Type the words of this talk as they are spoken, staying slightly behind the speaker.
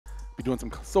Be doing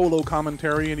some solo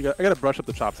commentary, and I gotta brush up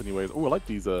the chops anyways. Oh, I like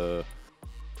these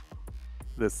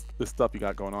this stuff you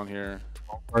got going on here.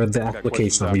 Or the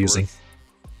application I'm using.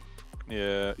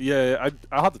 Yeah,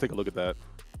 I'll have to take a look at that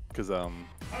because I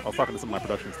was talking to some of my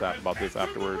production staff about this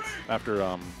afterwards. After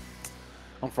on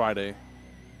Friday,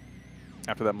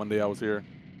 after that Monday I was here.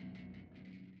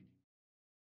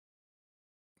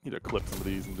 Need to clip some of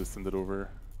these and just send it over.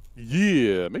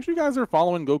 Yeah, make sure you guys are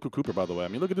following GokuCooper, by the way. I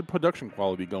mean, look at the production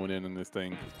quality going in this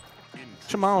thing.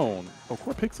 Come on. Oh,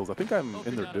 Core Pixels. I think I'm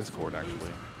in their Discord,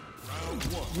 actually.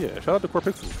 Yeah, shout out to Core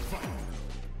Pixels.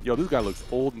 Yo, this guy looks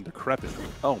old and decrepit.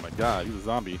 Oh my god, he's a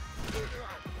zombie.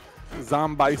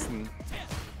 Zombison.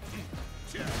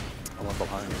 I want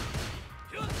behind him.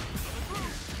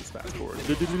 Let's fast forward.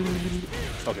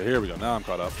 Okay, here we go. Now I'm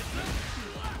caught up.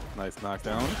 Nice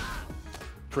knockdown.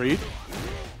 Trade.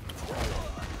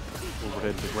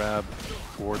 Overhead to grab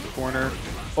toward the corner.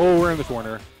 Oh, we're in the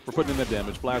corner. We're putting in that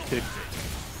damage. FlashKick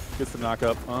gets the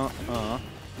knockup.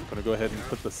 Gonna go ahead and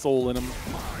put the soul in him.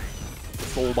 The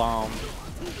soul bomb.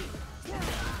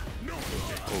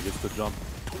 Oh, gets the jump.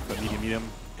 The medium.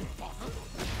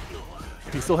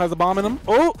 He still has a bomb in him.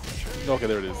 Oh! Okay,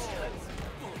 there it is.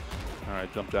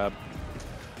 Alright, jump jab.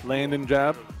 Land and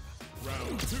jab.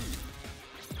 Alright,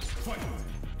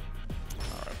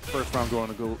 first round going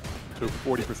to go to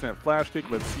 40% FlashKick.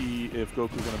 Let's see if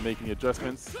Goku's going to make any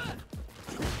adjustments.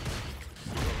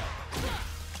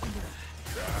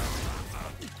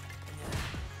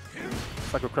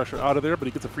 Psycho Crusher out of there, but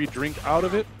he gets a free drink out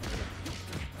of it.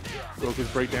 Goku's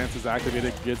breakdance is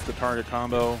activated, gets the target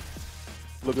combo.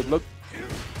 Look.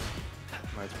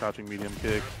 Nice crouching medium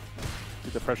kick.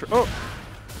 Get the pressure. Oh!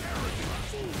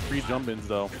 Free jump-ins,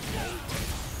 though.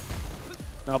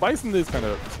 Now, Bison is kind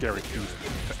of scary to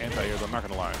anti-airs, I'm not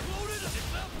going to lie.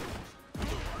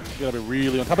 You gotta be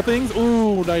really on top of things.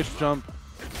 Ooh, nice jump.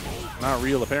 Not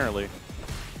real, apparently.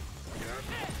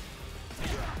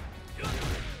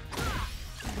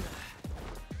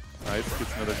 Nice,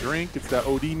 gets another drink, gets that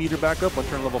OD meter back up. One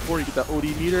turn level 4, you get that OD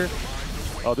meter.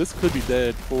 Oh, this could be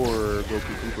dead for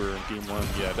GokuCooper in game 1.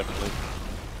 Yeah, definitely.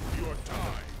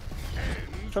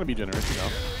 I'm trying to be generous, you know.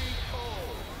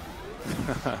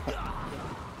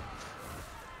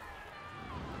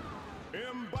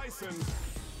 Bison.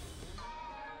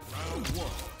 Round 1.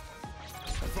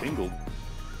 Tingled.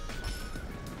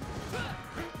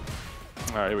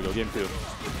 Alright, here we go, game 2.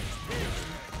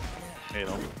 Hey,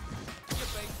 don't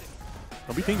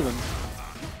be tingling.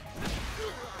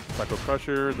 Psycho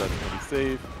Crusher, that's gonna be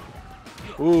safe.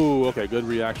 Ooh, okay, good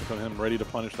reaction from him. Ready to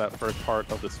punish that first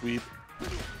part of the sweep.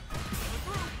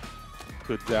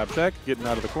 Good jab check, getting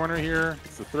out of the corner here.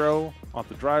 It's a throw, off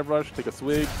the drive rush, take a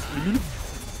swig.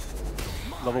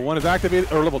 Level 1 is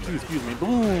activated, or level 2, excuse me.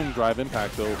 Boom! Drive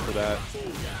impact though for that.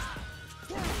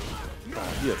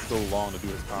 God, he has so long to do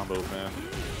his combos, man.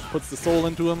 Puts the soul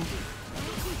into him.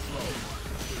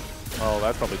 Oh,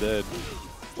 that's probably dead.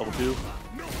 Level 2.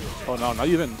 Oh no, not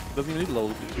even. Doesn't even need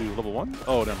level 2. Level 1?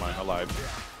 Oh, never mind. Alive.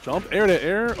 Jump, air to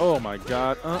air. Oh my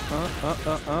god.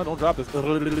 Don't drop this.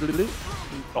 Oh,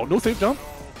 no safe jump.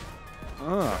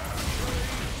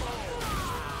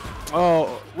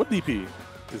 Oh, what DP?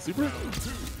 Is super?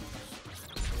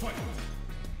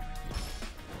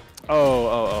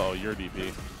 Oh, your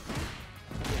DP.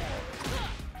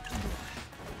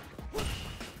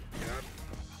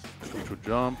 Neutral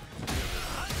jump.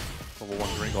 Level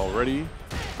 1 drink already.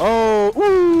 Oh,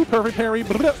 woo! Perfect parry.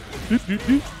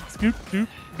 Scoop, doop,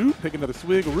 doop. Take another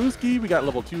swig. Ruski. We got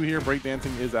level 2 here.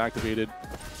 Breakdancing is activated.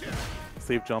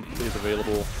 Safe jump is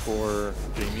available for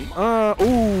Jamie.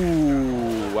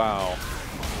 Ooh, wow.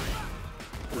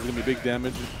 There's gonna be big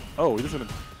damage. Oh, he's just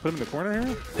gonna put him in the corner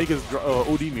here? Take his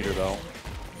OD meter though. I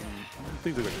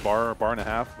think there's like bar and a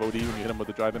half of OD when you hit him with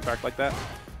a drive impact like that.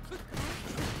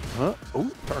 Huh? Oh,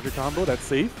 target combo, that's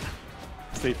safe.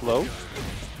 Safe low.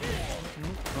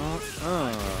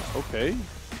 Okay.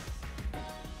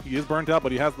 He is burnt out,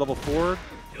 but he has level 4.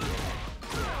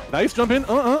 Nice jump in.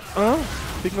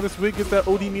 Take another swig, get that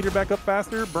OD meter back up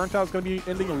faster. Burnt out is going to be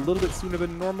ending a little bit sooner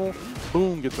than normal.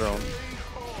 Boom, get thrown.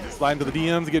 Slide into the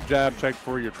DMs, get jab checked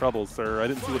for your troubles, sir. I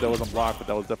didn't see what that was on block, but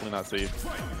that was definitely not safe.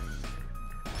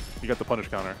 You got the punish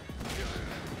counter.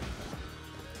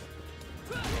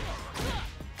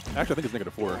 Actually, I think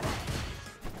it's -4.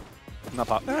 Not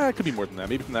pop. It could be more than that.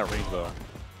 Maybe from that range, though.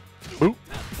 Boop.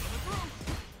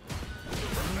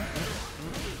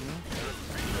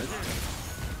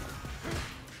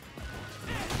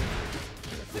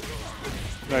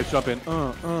 Nice jump in.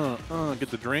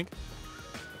 Get the drink.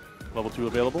 Level 2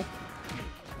 available.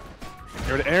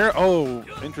 Air to air. Oh,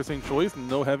 interesting choice.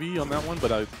 No heavy on that one,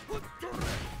 but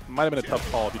Might have been a tough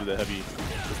call if you did the heavy.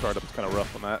 The startup is kind of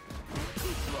rough on that.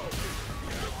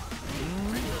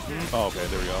 Oh, okay,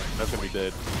 there we go. That's gonna be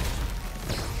dead.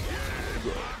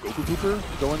 GokuCooper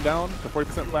going down to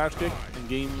 40% flash kick in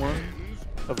game 1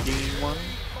 of game 1.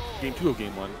 Game 2 of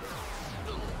game 1.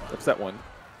 Upset 1.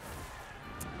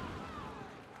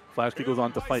 Flash kick goes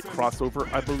on to fight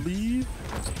crossover, I believe.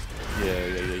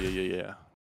 Yeah.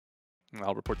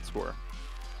 I'll report the score.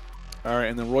 All right,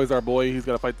 and then Roy's our boy. He's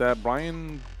got to fight that.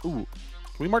 Brian. Ooh.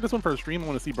 Can we mark this one for a stream? I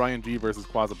want to see Bryan-D versus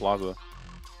QuazaPlaza.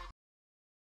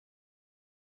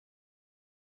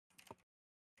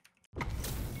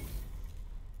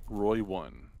 Roy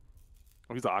won.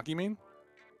 Oh, he's the Aki main?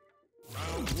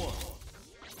 Round 1.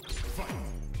 Fight.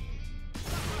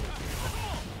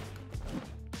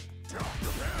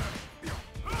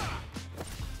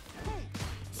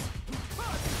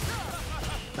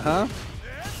 Huh?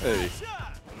 Hey.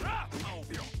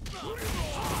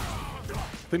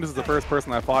 I think this is the first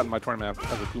person I fought in my tournament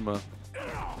as a Kuma.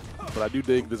 But I do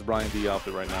dig this Bryan-D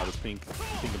outfit right now, this pink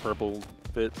and purple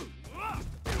fit.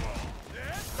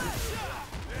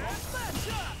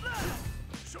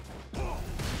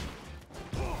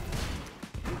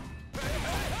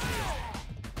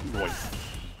 Voice.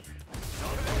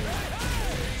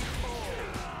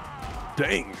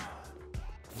 Dang.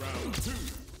 Round 2.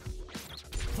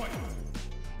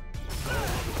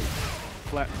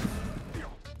 Fight.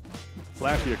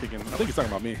 Flash here kicking. I think he's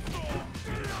talking about me.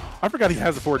 I forgot he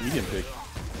has a forward medium kick.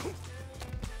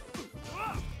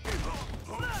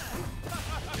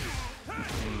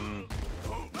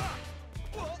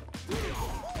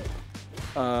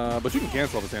 But you can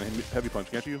cancel off the heavy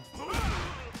punch, can't you?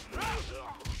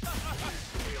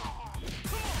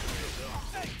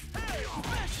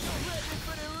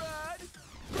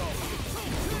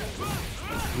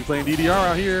 We playing DDR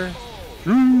out here.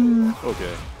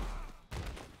 Okay.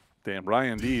 Damn,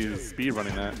 Bryan-D is speed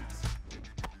running that.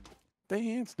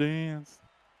 Dance, dance.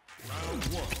 Round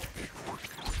 1.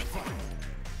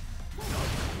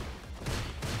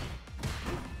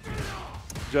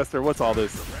 Jester, what's all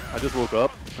this? I just woke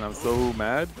up and I'm so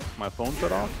mad. My phone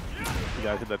shut off. You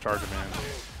gotta hit that charger, man.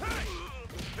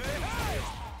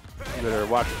 You better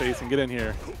watch your face and get in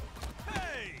here.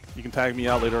 You can tag me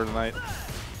out later tonight.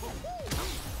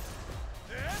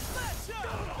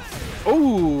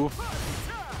 Oh!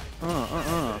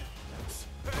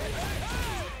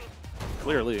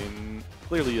 Clearly, you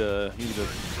need to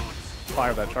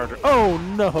fire that charger. Oh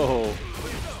no!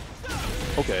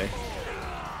 Okay.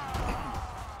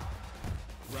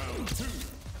 Round 2.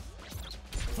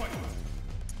 Fight.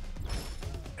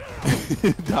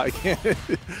 I can't.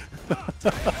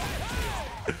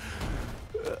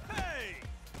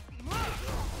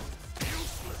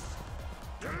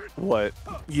 What?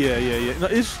 Yeah. No,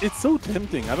 it's so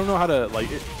tempting. I don't know how to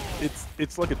like it.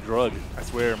 It's like a drug. I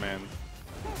swear, man.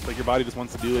 It's like your body just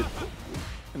wants to do it,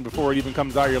 and before it even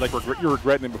comes out, you're like you're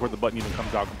regretting it before the button even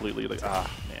comes out completely. Like, ah,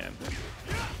 man.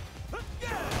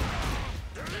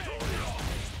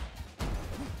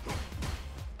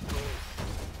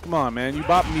 Come on, man. You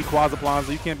bopped me,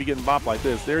 QuazaPlaza. You can't be getting bopped like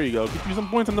this. There you go. Get you some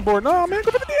points on the board. No, man. Go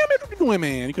for the damage. What are you doing,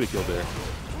 man? You could have killed there.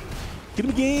 Get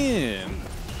him again.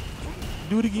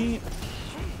 Do it again.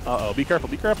 Uh-oh. Be careful.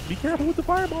 Be careful. Be careful with the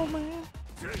fireball, man.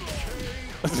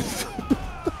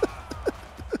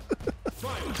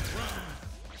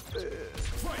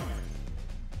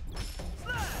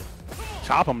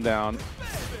 Chop him down.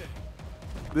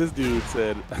 This dude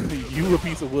said, you a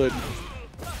piece of wood,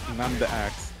 and I'm the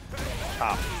axe.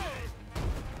 Chop.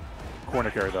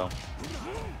 Corner carry, though.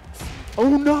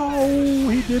 Oh, no!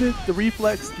 He did it. The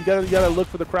reflex. You gotta look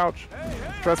for the crouch.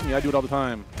 Trust me, I do it all the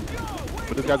time.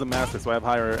 But this guy's a master, so I have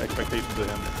higher expectations of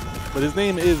him. But his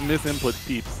name is Misinput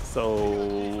Peeps,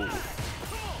 so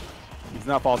he's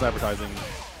not false advertising.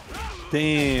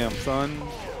 Damn, son.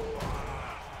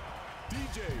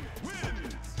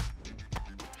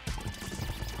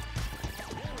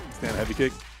 Stand heavy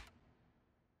kick.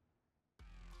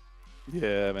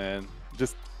 Yeah, man.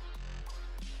 Just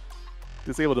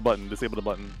disable the button. Disable the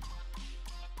button.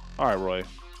 All right, Roy.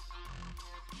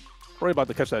 Roy about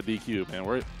to catch that DQ,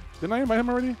 man. Didn't I invite him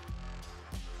already?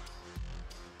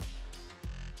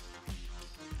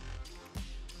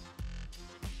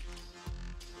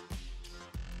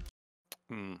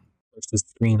 Versus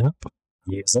screen up.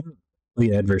 Yes, sir.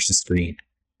 We add versus screen.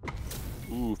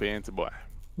 Ooh, fancy boy.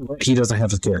 But he doesn't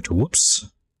have a character. Whoops.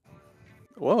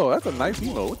 Whoa, that's a nice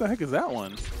emote. What the heck is that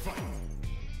one? Is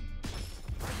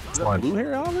that blue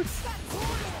hair, Alex?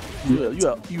 You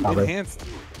enhanced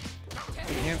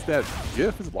that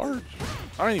GIF is large.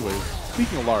 All right, anyways,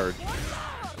 speaking of large,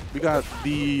 We got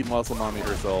the muscle mommy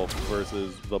herself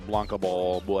versus the Blanca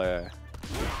ball boy.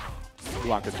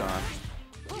 Blanca-chan.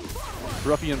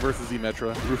 Ruffian versus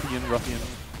zMetra.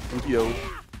 Rufio.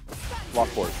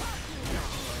 Lost force.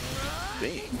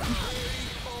 Dang.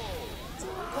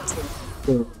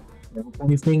 The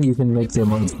funny thing, you can make the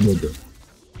emotes bigger.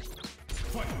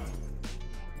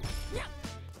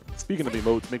 Speaking of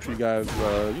emotes, make sure you guys,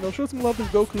 show some love to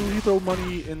Goku. He throw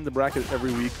money in the bracket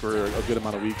every week for a good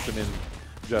amount of weeks, and then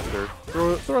Jester,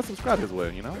 throw a subscribe his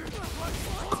way, you know?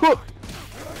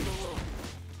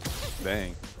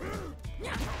 Dang.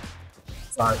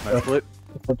 Sorry, Nice split.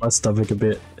 my stomach a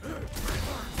bit.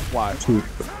 Why?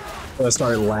 I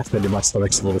started laughing and my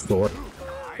stomach's a little sore.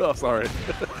 Oh, sorry.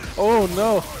 Oh,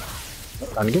 no.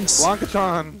 I guess.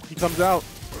 Blanca-chan, he comes out.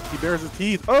 He bares his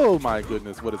teeth. Oh, my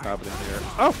goodness. What is happening here?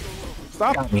 Oh,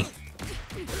 stop. Got me.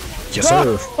 Yes,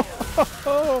 sir.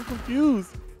 Oh, I'm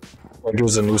confused. It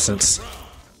was a nuisance.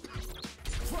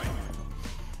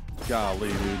 Golly,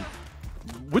 dude.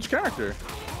 Which character?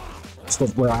 So,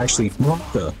 well, actually,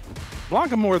 Blanca.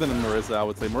 Blanca more than Marissa, I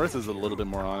would say. Marissa's a little bit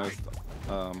more honest.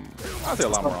 I'd say a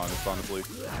lot more honest, honestly.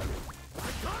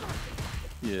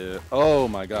 Yeah. Oh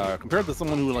my god. Compared to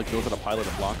someone who like knows how to pilot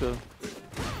a Blanca.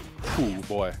 Ooh,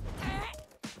 boy.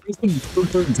 I think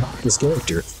QuazaPlaza dropped this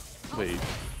character. Wait.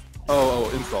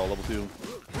 Oh, install level 2.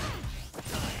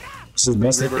 This is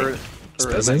best Bird.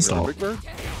 best install. Big Bird?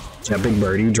 Yeah, Big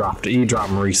Bird. He dropped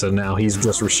Marisa now. He's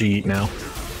just Rashid now.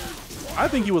 I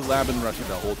think he was labbing Rashid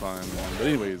the whole time, man. But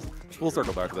anyways, we'll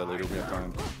circle back to that later if we have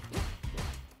time.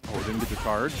 Oh, didn't get the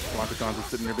charge. Blanca-chan's just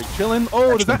sitting there big chilling.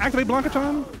 Oh, does that activate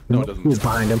Blanca-chan? No, it doesn't. He's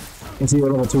behind him. It's the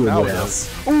level 2 Now as it well. does.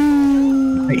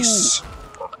 Ooh! Nice.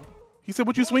 He said,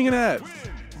 what you swinging at?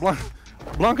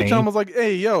 Blanca-chan was like,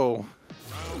 hey, yo.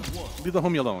 Leave the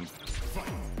homie alone.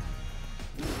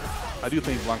 I do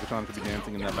think Blanca-chan could be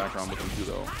dancing in that background with him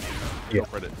too, though. Yeah.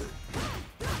 Credit.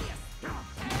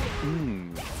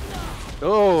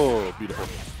 Oh, beautiful.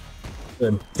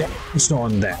 The damage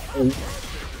on that.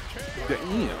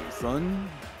 Damn, son.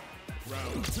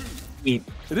 It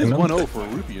It is 1-0 for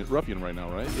Ruffian right now,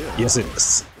 right? Yeah. Yes, it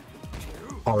is.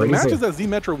 The Already matches there. that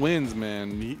zMetra wins,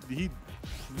 man, he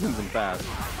wins them fast.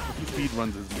 He speed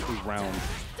runs his rounds.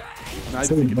 And I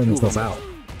So think he he burned can himself out.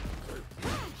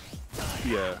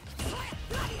 Yeah.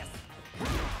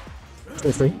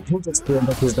 For free. He'll just build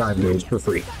up his dive gauge for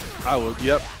free. I will.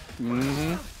 Yep.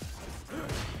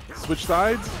 Switch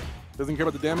sides. Doesn't care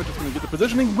about the damage. Just gonna get the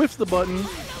positioning. Whiffs the button.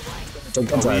 Take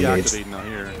that Oh, dive we gauge. activate now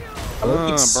here.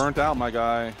 Nice. Burnt out, my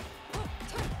guy.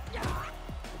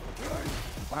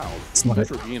 Wow. Smart.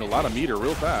 Metro gained a lot of meter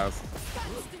real fast.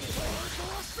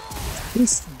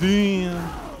 He's Damn.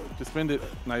 Just spend it.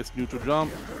 Nice neutral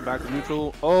jump. Back to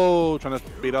neutral. Oh, trying to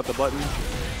bait out the button.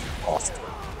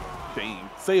 off. Dang.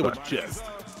 Say it with your chest.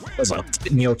 What's up?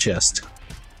 In your chest.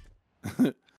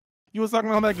 You was talking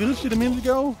about that good shit a minute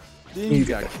ago? Then you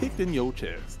got kicked in your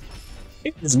chest.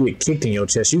 It doesn't get kicked in your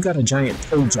chest. You got a giant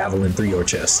toe javelin through your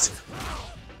chest.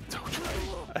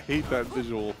 I hate that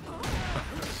visual.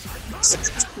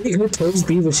 Her toes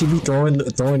be when she be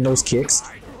throwing those kicks.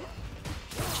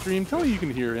 Stream, tell me you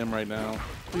can hear him right now.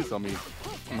 Please tell me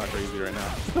I'm not crazy right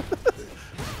now.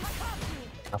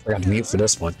 I forgot to mute for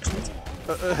this one.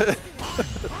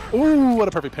 Ooh, what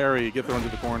a perfect parry. Get thrown to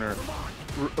the corner.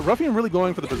 Ruffian really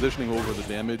going for the positioning over the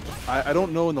damage. I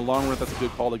don't know in the long run if that's a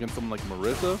good call against someone like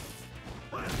Marissa.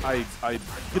 I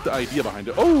get the idea behind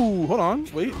it. Oh, hold on.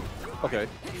 Wait. Okay.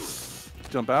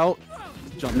 Jump out.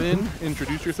 Jump in.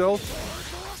 Introduce yourself.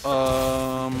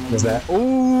 What's that?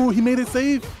 Oh, he made it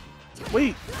safe.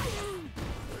 Wait.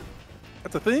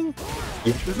 That's a thing?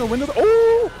 Yeah. There's no window.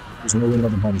 Oh! There's no window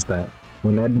to punch that.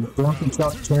 When that blocking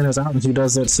channel's out and she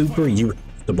does that super, you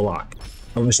have to block.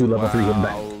 Unless you level 3 him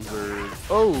back. Wowzers.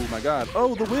 Oh my god.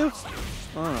 Oh, the whiff.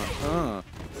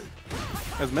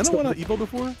 Has Mena won an Evo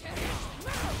before?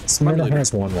 Smyrna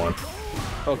has won one.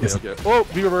 Okay, okay. Oh,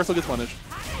 V reversal gets punished.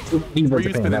 Evo you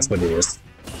Japan, spinning? that's what it is.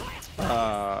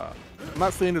 I'm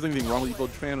not saying there's anything wrong with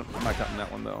Evo Japan. I'm not counting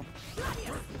that one though.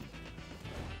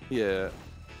 Yeah.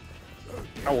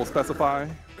 I will specify.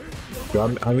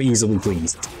 I'm easily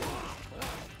pleased.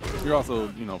 You're also,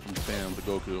 you know, from Japan with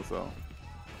Goku, so.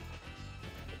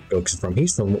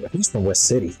 Goku's he's from West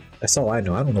City. That's all I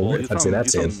know. I don't know Well, where the fuck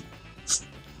that's in.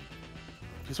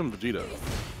 He's from Vegeta.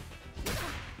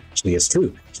 Actually, it's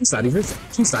true. He's not even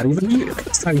here.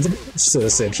 It's not even a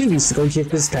citizen. He needs to go get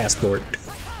his passport.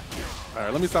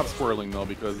 Alright, let me stop swirling though,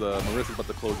 because Marissa's about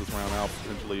to close this round out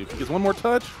potentially. If he gets one more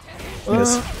touch.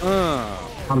 Yes.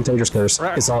 Commentator's curse.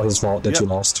 Right. It's all his fault that you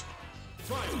lost.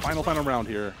 Final round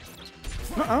here.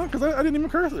 Because I didn't even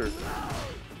curse her.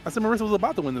 I said Marissa was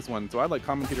about to win this one, so I'd like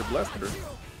commentator blessed her.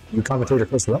 You commentator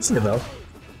Chris Russell, though.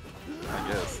 I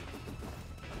guess.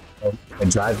 Oh, a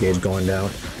drive gauge going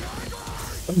down.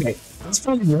 Okay, that's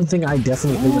probably one thing I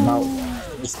definitely hate about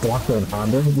this Blanca and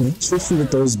Honda. Especially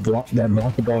with those that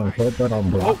Blanca going headbutt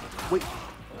on block. Oh, wait.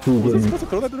 Who Was it didn't? supposed to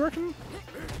go that direction?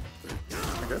 I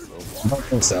guess so. I don't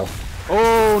think so.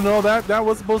 Oh no, that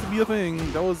was supposed to be a thing.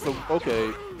 That was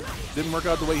okay. Didn't work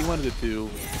out the way he wanted it to.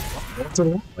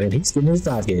 And he's getting his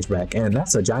drive gauge back, and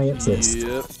that's a giant fist.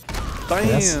 Yep.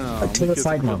 That's Bam. a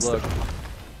terrified monster.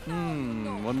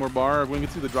 One more bar. Are we going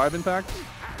to see the drive impact?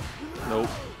 Nope.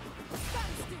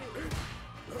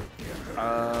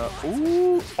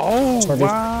 Ooh. Oh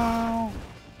wow.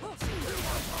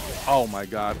 Oh my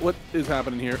God. What is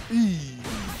happening here?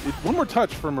 One more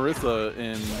touch for Marissa,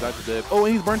 and that's dead. Oh,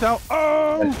 and he's burnt out.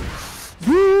 Oh.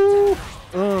 Woo.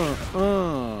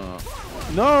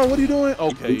 No, what are you doing?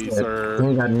 Okay, sir. You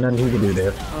ain't got nothing he can do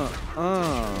there.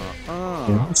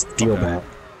 Steal back.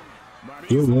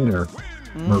 Your winner,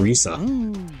 Marissa.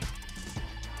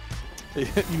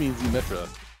 You mean zMetra?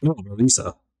 No,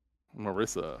 Marissa.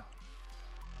 Marissa.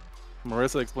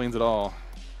 Marissa explains it all.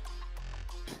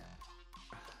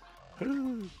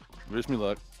 Wish me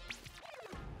luck.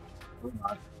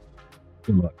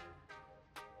 Good luck.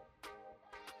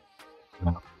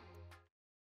 Wow.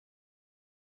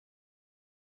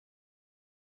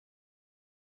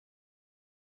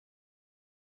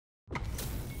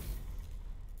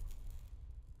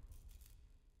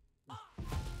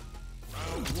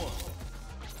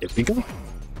 Here we go.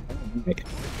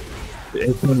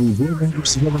 It's going to be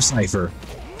Philocypher.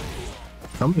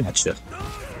 Coming at you.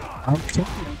 Okay.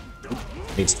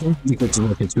 It's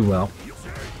working too well.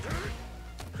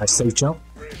 I safe jump.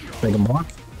 Make him block.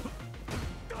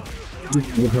 You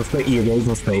gave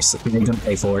him space. You're gonna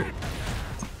pay for it.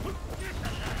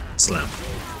 Slam.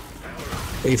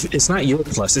 If it's not your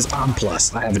plus, it's I'm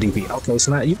plus. I have a DP. Okay, it's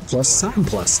not your plus, it's I'm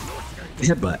plus.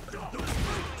 Headbutt.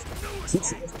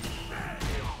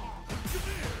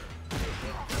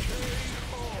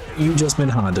 You just been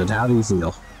haunted. How do you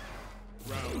feel?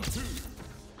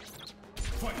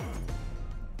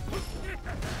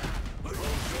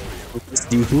 With this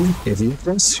DP, if you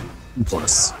plus,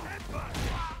 plus.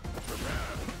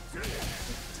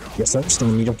 Yes, sir. Still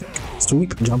need a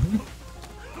sweep, jumping.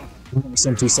 Nice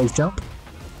empty safe jump.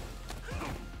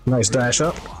 Nice dash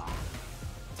up.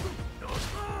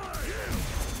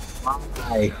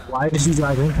 Why did you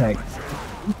drive impact?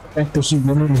 After he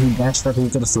went and he dashed up, he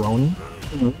could have thrown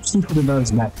you. He could have done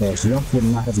his back dash. You would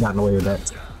not have gotten away with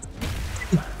that.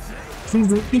 He's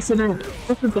ready for that.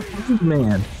 Look at the fucking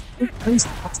man. He's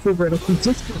over at a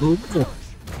consistent level.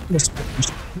 You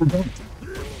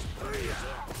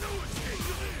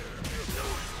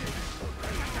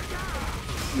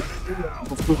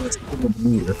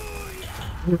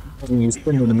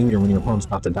spin with the meter when your opponent's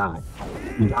about to die.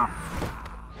 You die.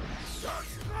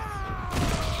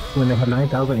 When they have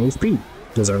 9,000 HP.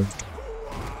 Deserved.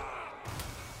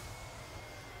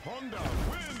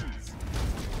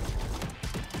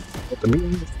 But the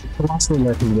meter colossally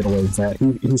let him get away with that.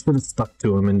 He should have stuck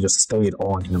to him and just stayed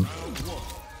on him.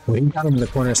 When he got him in the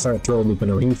corner and started throw looping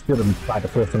him, he should have tried to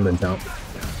force him to jump.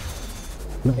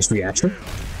 Nice reaction.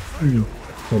 Can't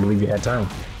believe you had time.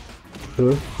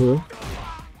 Double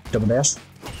dash.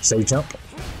 Save jump.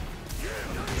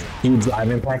 You drive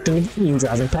impact him again. You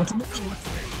drive impact him again.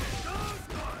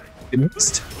 It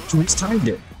missed. He mistimed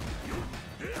it.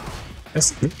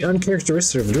 That's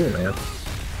uncharacteristic of Jewelman.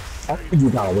 I think you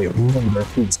got away with one of their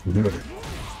foods can do it.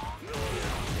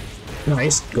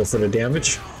 Nice. Go for the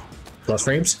damage. Plus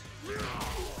frames.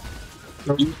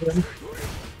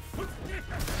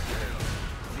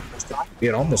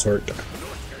 It almost worked.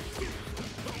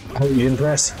 Oh, you didn't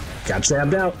press. Got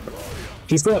stabbed out.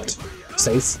 He flipped.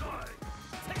 Safe.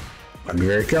 I'd be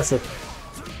very careful.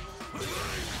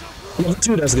 Level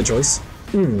 2, that's a good choice.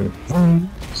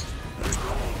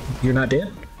 You're not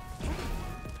dead?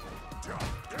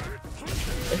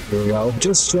 There we go.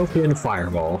 Just choke in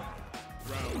fireball.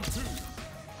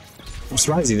 I'm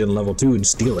surprised he didn't level 2 and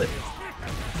steal it.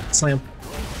 Slam.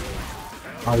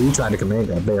 Oh, you tried to command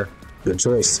that there. Good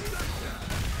choice.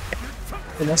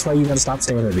 And that's why you gotta stop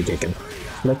standing and kicking.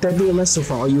 Let that be a lesson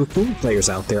for all you Akuma players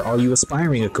out there, all you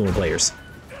aspiring Akuma players.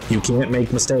 You can't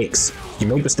make mistakes. You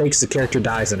make mistakes, the character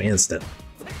dies in an instant.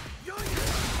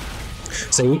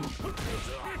 See?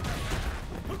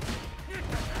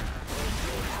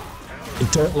 I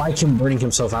don't like him burning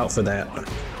himself out for that.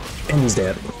 And he's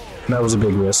dead. That was a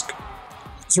big risk.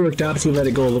 It's worked out if you let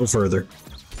it go a little further.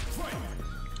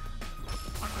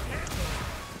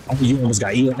 Oh, you almost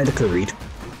got Eli to curried.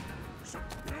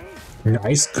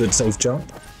 Nice, good safe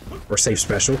jump. or safe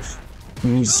special.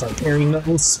 You need to start parrying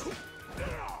those.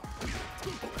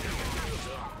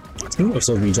 I think we're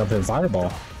supposed to be jumping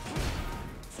fireball.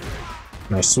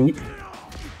 Nice sweep.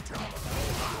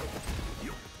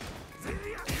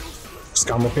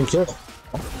 Scum up and kill.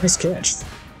 Oh, nice catch.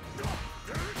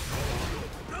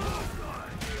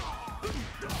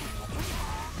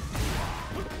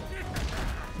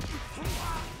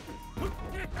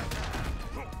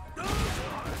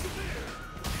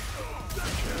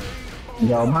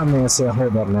 Yo, my man said,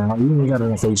 hold up now. You ain't got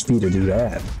enough HP to do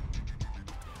that.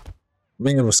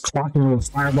 Man was clocking with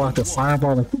fireball after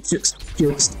fireball and stick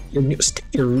your what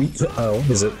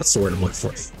is it? What's the word I'm looking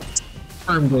for?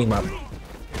 Confirm game up.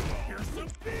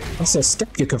 I said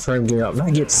step your confirm game up,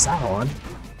 not get sat on.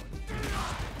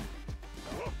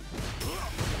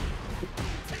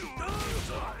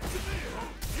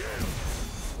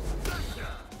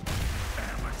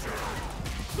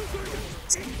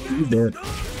 You dead.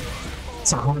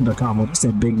 It's a Honda combo. That's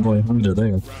that big boy Honda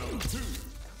there.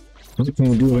 What you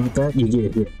can't do about that, you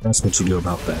get hit. That's what you do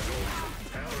about that.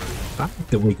 I like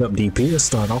to wake up DP to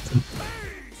start off.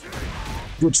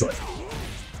 Good choice.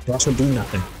 That should do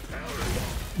nothing.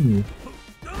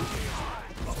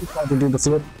 Try to do the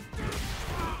flip.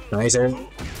 Nice, Aaron.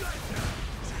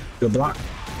 Good block.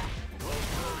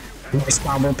 Nice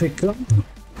combo pick up.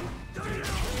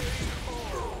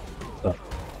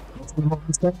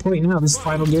 It's that point now. This is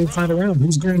final game, final round.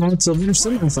 Who's going on to winner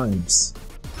semifinals?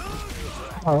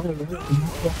 Oh,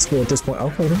 that's good at this point.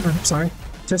 Okay, no, I'm sorry.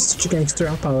 Just gangster.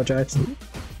 I apologize.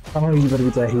 Oh, you better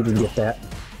be glad he didn't get that.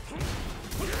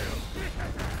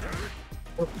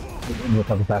 We're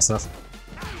coming fast enough.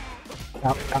 Ow,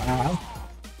 ow, ow.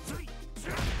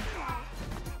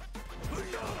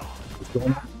 What's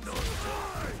going on?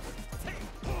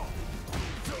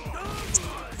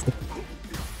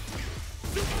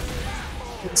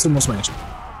 Sumo smash.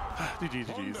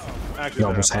 GG's. You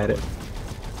almost had it.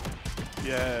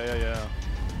 Yeah.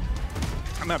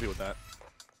 I'm happy with that.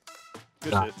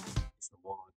 Good shit.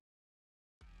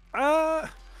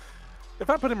 If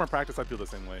I put in more practice, I feel the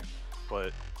same way.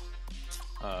 But,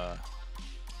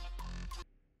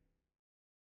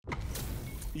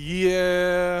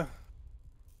 yeah,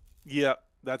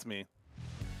 that's me.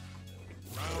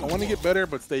 I want to get better,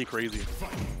 but stay crazy.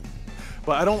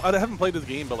 But I haven't played this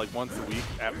game but like once a week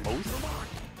at most.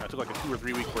 I took like a 2 or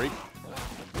 3 week break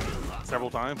several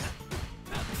times.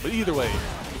 But either way,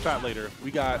 we'll chat later.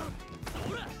 We got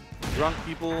drunk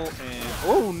people and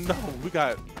oh no, we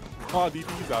got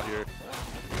DPs out here.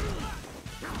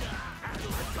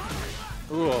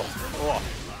 Oh.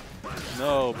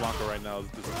 No, Blanca right now is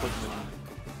just putting in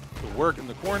the work in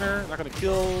the corner. Not gonna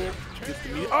kill. Gets to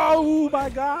me. Oh my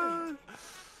god.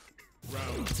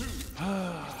 Round 2.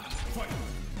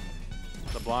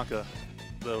 The Blanca.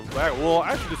 Well,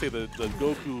 I should just say the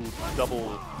Goku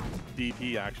double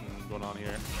DP action going on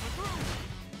here.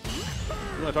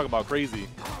 We're gonna talk about crazy.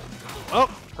 Oh,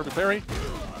 perfect parry.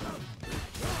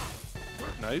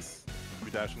 Nice.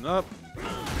 We dashing up.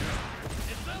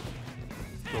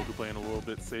 Goku playing a little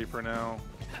bit safer now.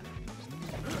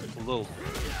 A little.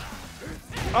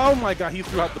 Oh my god, he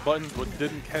threw out the buttons but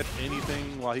didn't catch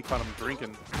anything while he caught him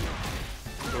drinking.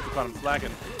 Goku caught him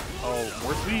slacking. Oh,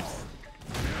 more sweeps.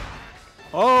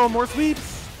 Oh, more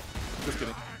sweeps. Just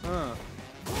kidding.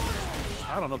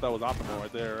 I don't know if that was optimal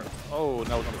right there. Oh,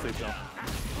 that was on the safe jump.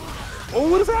 Oh,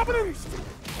 what is happening?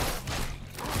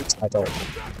 I don't.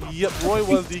 Yep, Roy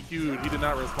was DQ'd. He did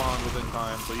not respond within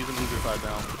time, so he's in loser side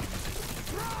now.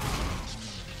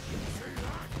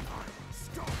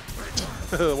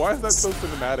 Why is that so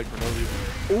cinematic for no reason?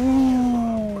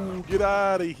 Ooh, get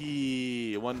out of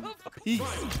here. One apiece.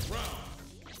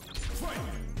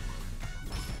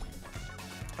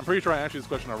 I'm pretty sure I answered this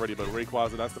question already, but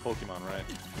Rayquaza, that's the Pokemon, right?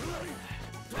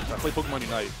 I play Pokemon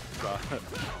Unite. So.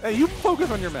 Hey, you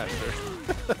focus on your match, sir.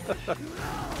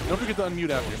 Don't forget to unmute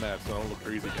after your match, so I don't look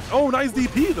crazy again. Oh, nice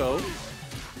DP, though.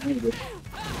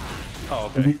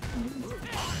 Oh, okay.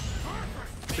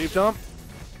 Safe jump.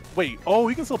 Wait, oh,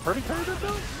 he can still perfect parry that,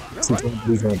 though? Is that right?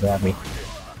 He's gonna grab me.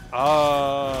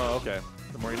 Oh, okay.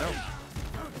 The more you know.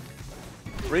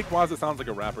 Rayquaza sounds like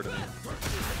a rapper to me.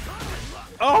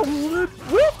 Oh,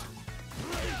 whoop!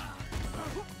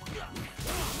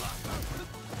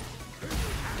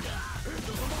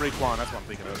 Raekwon, that's what I'm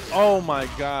thinking of. Oh my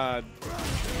god.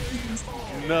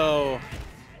 No.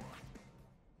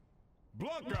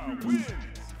 Blanca wins.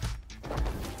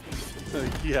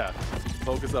 Yeah.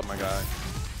 Focus up, my guy.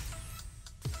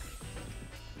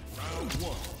 Round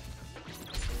 1.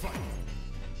 Fight.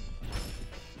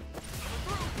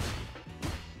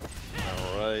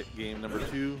 Alright, game number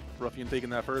 2. Ruffian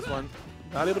taking that first one.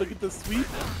 Not able to get the sweep.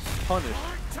 punished.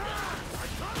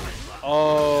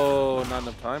 Oh, not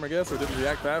enough time, I guess, or didn't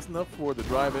react fast enough for the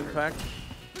drive impact.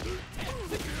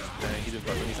 Dang, he didn't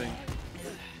touch anything.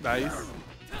 Nice.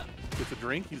 Gets a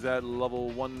drink. He's at level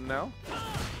 1 now.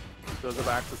 Does have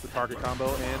access to target combo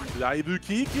and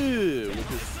GokuCooper,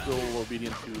 which is still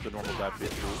obedient to the normal dive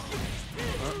kick rules.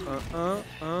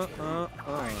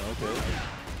 Okay.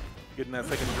 Getting that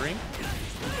second drink.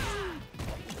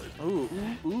 Ooh,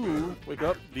 ooh, ooh. Wake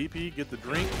up. DP, get the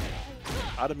drink.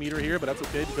 Out of meter here, but that's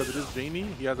okay because it is Jamie.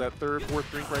 He has that third, fourth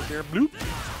drink right there. Bloop.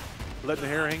 Letting the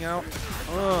hair hang out.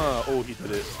 Oh, he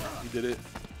did it. He did it.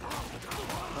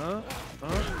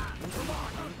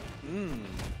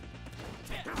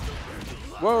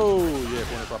 Whoa, yeah,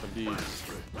 corner pop indeed.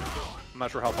 I'm not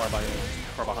sure how far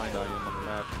behind I am on the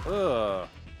map.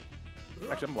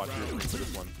 Actually, I'm watching your for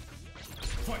this one.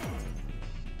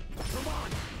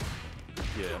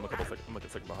 Yeah, I'm a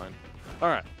second behind. All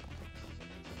right.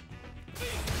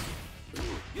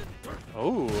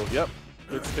 Oh, yep.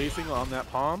 Good spacing on that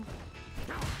palm.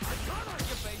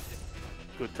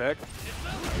 Good tech.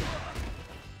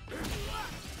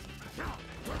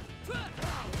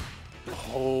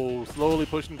 Oh, slowly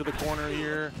pushing to the corner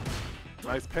here.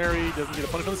 Nice parry. Doesn't get a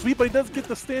punish on the sweep, but he does get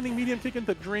the standing medium kick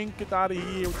into drink. Get out of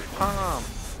here with the palm.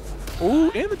 Oh,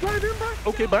 and the drive impact.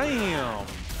 Okay, bam.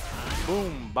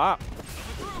 Boom, bop.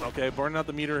 Okay, burning out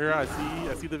the meter here. I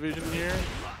see the vision here.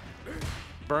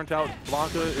 Burnt out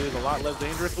Blanca is a lot less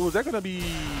dangerous. Oh, is that gonna be?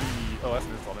 Oh, that's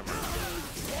an install. Never mind.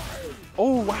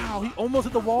 Oh wow, he almost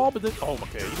hit the wall, but then oh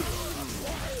okay.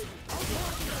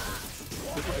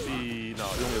 This might be no,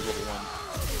 he only has level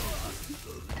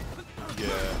 1.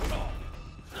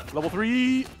 Yeah. Level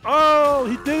 3. Oh,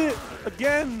 he did it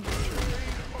again.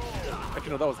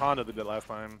 Actually, no, that was Honda that did it last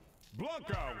time.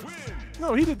 Blanca wins.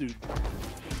 No, he did do.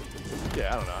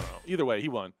 Yeah, I don't know. Either way, he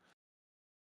won.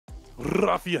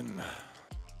 Ruffian.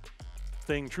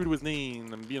 Staying true to his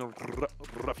name and being a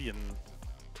ruffian.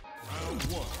 Round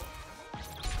 1.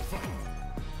 Fight.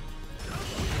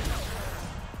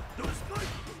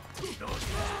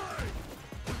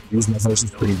 Use my verse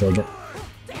is pretty big.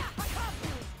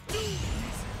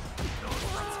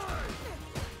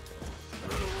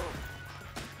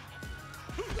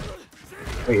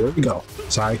 Hey, here we go.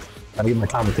 Sorry, gotta get my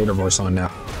commentator voice on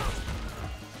now.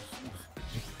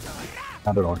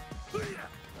 Got it on.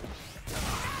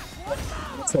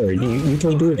 Sorry, you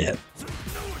can't do that.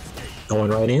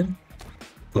 Going right in.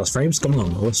 Plus frames, come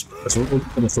on. Let's work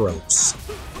with the throws.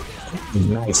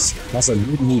 Nice. That's a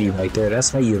good meaty right there. That's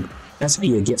how you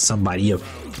get somebody. You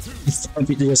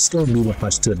just go medium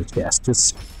punch to the chest.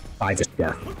 Just 5 his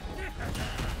chest.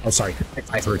 Oh, sorry,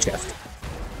 5 her chest.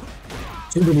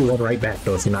 2 to do one right back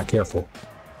though if you're not careful.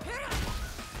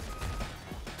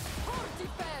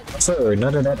 Sir,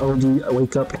 none of that OD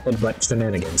wake up headbutt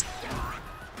shenanigans.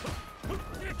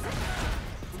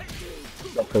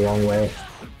 Up the wrong way.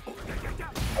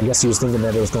 I guess he was thinking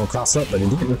that it was going to cross up, but it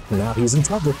didn't. Now he's in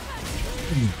trouble.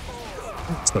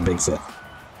 That's a big fit.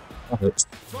 That hurts.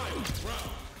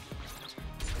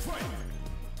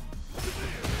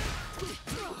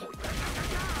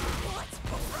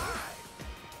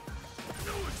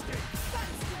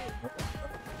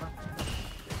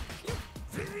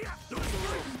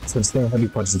 Some still heavy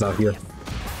punches out here.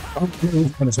 Oh,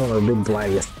 he's punish one of a big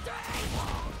gladius.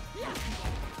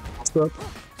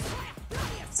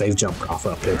 Save jump cough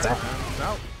up there. That.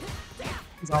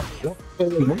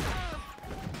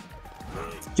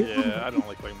 Yeah, I don't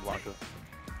like playing Blanca.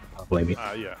 I'll blame you.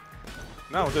 Yeah.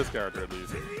 Not with this character, at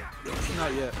least.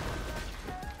 Not yet.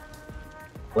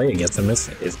 Play against him.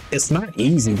 It's not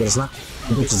easy, but it's not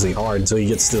ridiculously hard until you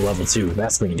get to level 2.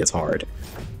 That's when it gets hard.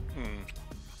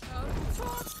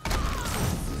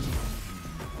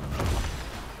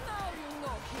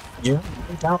 Yeah,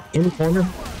 out in the corner,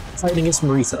 fighting against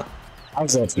Marisa.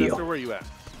 How's that feel? So where are you at?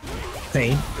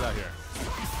 Pain. Get out here.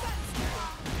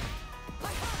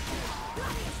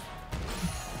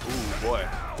 Ooh, boy.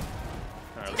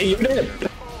 Right, Hey, you did.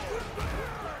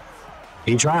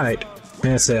 He tried.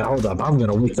 Man said, hold up, I'm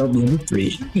gonna wake up level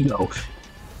 3. You know.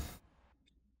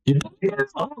 You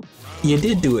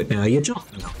did do it now. You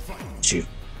jumped now. Shoot.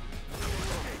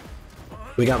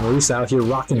 We got Marisa out here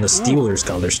rocking the Steelers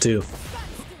colors too.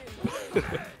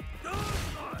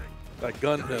 That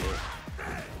gun pedal.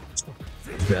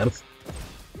 Bad.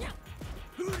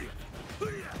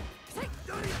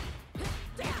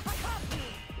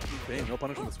 Dang, no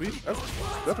punish on the sweep? That's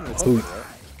definitely something,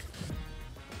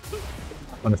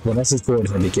 right? When that's his forward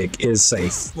heavy kick is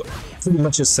safe. Pretty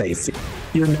much is safe.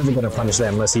 You're never gonna punish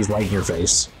that unless he's right in your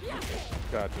face.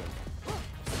 Gotcha.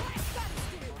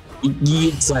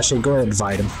 Slash, go ahead and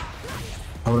fight him.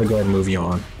 I'm gonna go ahead and move you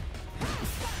on.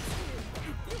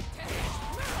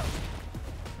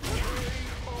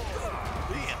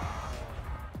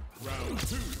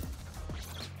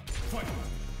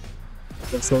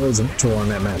 That's there was a troll in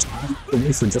that match. I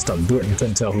waited for just a bit and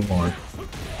couldn't tell who won.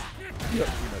 Yep.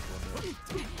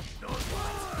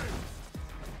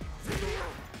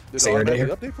 Did Say I your day here?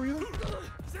 update for you then?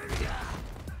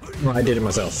 No, I did it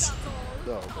myself.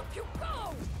 Oh, okay.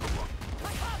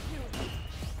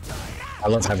 I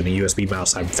love having a USB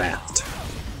mouse. I'm fast.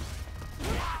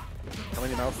 How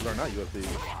many mouses are not USB?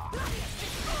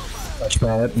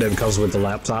 Touchpad that comes with the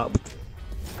laptop.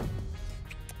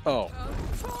 Oh.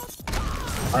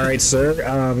 All right, sir.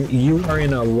 You are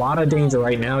in a lot of danger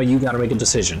right now. You got to make a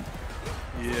decision.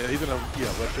 Yeah, he's gonna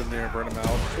let him there and burn him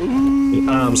out. Ooh.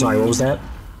 I'm sorry. What was that?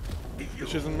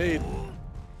 Decision made.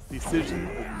 Decision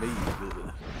made.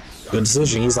 Good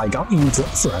decision. He's like, "Oh, you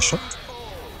dress Russia."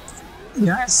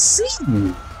 Yeah, I see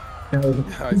you. No,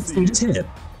 I see you just hit.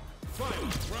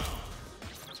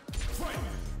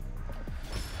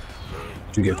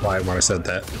 Did you get quiet when I said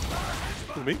that?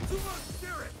 Who, me?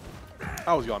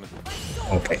 I was yawning.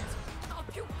 Okay.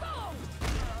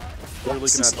 We're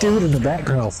What's looking this at dude in the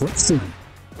background? What's the...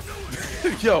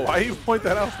 Yo, why you point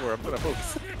that out for? I'm gonna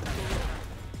focus.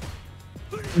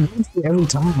 Every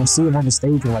time I see him on the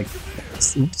stage, I'm like,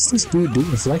 what's this dude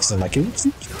doing flexing? Like, are you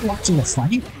watching the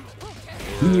fight?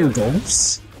 In your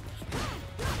goals?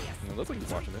 It looks like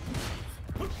he's watching it.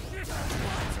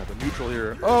 Got the neutral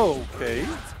here. Oh, okay.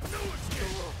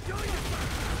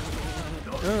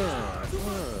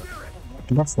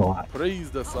 That's a lot. Praise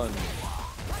the sun.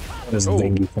 There's a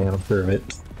Bingy fan, I'm sure of it.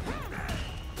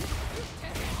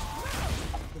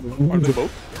 Are they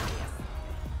both?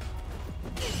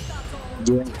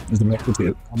 Yeah, there's a Mecca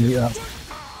too. Yeah.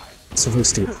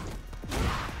 SF6 too.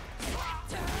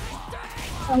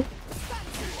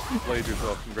 You played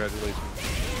yourself, congratulations.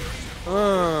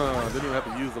 Didn't even have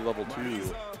to use the level 2.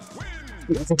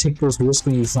 You have to take those risks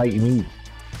when you fight me.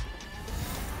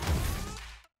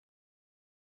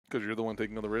 Because you're the one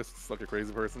taking all the risks, like a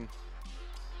crazy person.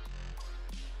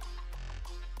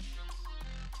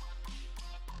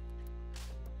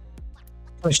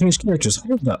 I changed characters.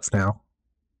 Hold up now.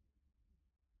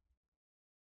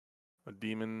 A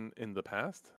demon in the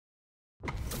past?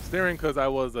 I'm staring because I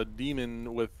was a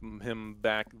demon with him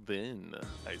back then.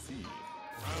 I see.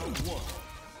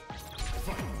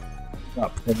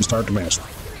 Up. Let me start the match.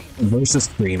 Versus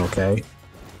screen, okay?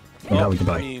 And now we can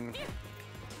I buy. mean,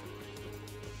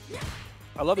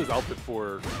 I love his outfit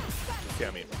for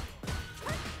Cammy.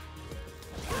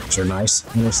 They're nice.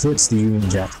 And it fits the Union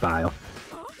Jack style.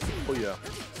 Oh yeah.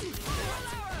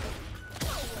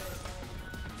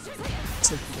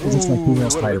 It's just like female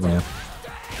Spider-Man.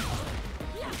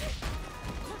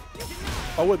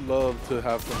 I would love to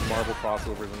have some Marvel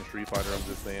crossovers in Street Fighter, I'm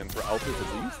just saying, for outfits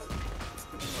at least.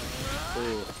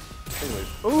 Oh. Anyways.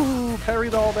 Ooh,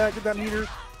 parried all that, get that meter.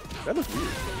 That looks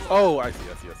weird. Oh, I see.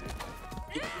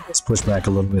 Let's push back a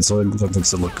little bit so it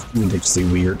doesn't look ridiculously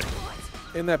weird.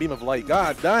 In that beam of light.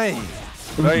 God dang.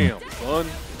 Damn, son.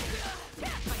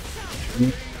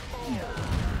 He's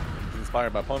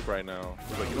inspired by Punk right now.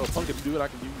 He's like, you know, if Punk can do it, I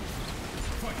can do it.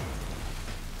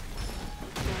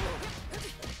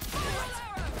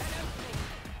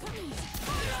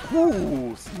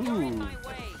 Ooh, smooth.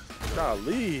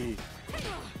 Golly.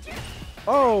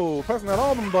 Oh, pressing out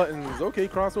all them buttons. Okay,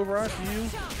 crossover, I see you.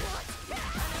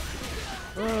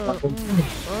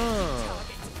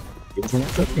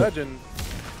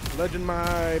 Legend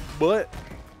my butt.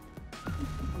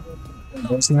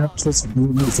 Let's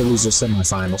move for these are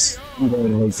semifinals. I'm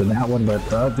going to wait for that one, but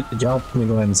y'all can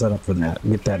go ahead and set up for that.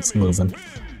 Get that moving.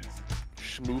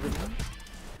 Schmoving.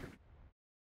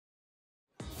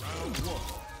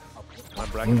 My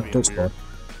bracket being weird.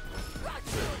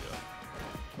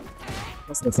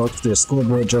 So folks, the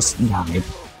scoreboard just died.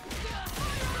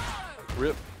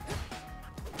 Rip.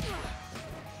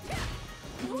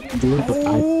 Do it, but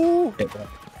Oh!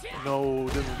 No,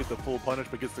 doesn't get the full punish,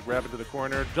 but gets to grab into the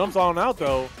corner. Jumps on out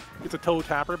though. Gets a toe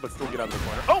tapper, but still get out of the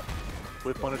corner. Oh!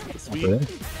 With punish with the sweep. Okay.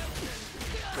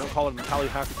 They don't call him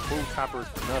Tallahassee toe tappers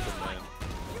for nothing, man.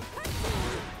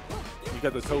 You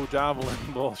got the toe javelin.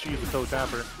 Well, she's the toe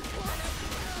tapper.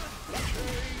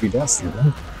 He does, you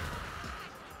know.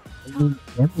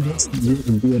 Everybody's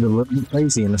being a little bit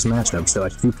crazy in this matchup, so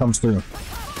like, who comes through?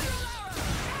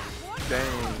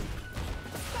 Dang.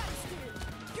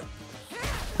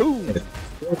 Boom!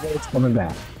 It's coming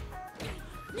back.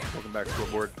 Welcome back,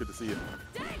 scoreboard. Good to see you.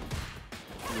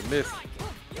 You missed.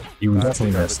 You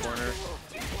definitely missed. Corner.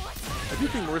 I do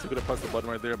think Marissa could have pressed the button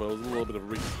right there, but it was a little bit of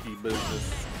risky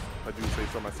business. I do say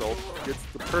so myself. Gets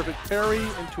the perfect parry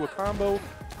into a combo.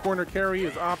 Corner carry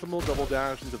is optimal. Double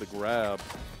dash into the grab.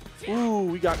 Ooh,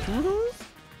 we got 2 of those?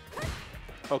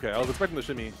 Okay, I was expecting the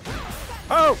shimmy.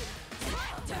 Oh!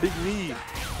 Big knee.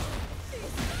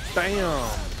 Bam!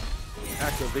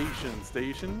 Activation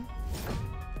station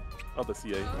of the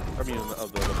CA. I mean,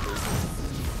 of the level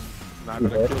 3. Not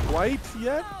gonna kill quite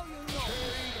yet.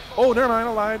 Oh, never mind,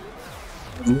 I lied.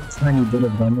 A tiny bit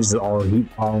of damage is all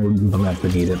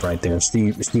Zmetra needed right there.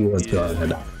 She was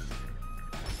good. I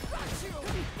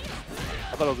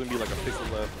thought it was gonna be like a pixel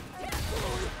left.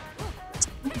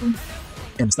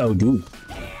 And so do.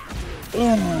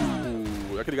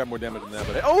 Ooh, I could have got more damage than that,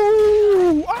 but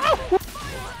oh! Oh!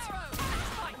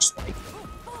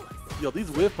 Yo, these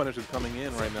whiff punishes coming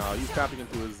in right now. He's tapping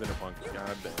into his inner punk.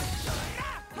 God damn.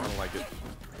 I don't like it.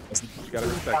 You gotta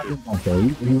respect it.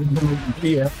 Okay,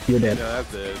 yeah, you're dead. Yeah,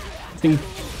 that's it. See?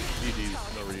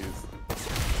 GG's, no reason.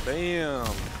 Bam!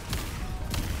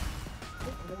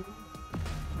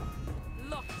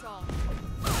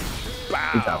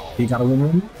 Bow! He got a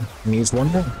win. He needs one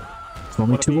more. It's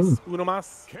only 2 Uno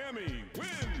mas. Cammy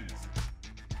wins.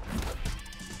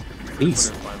 Peace.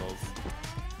 Finals.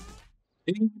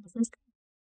 Did he win the first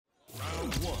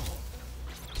Round 1.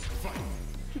 Fight.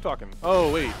 Keep talking.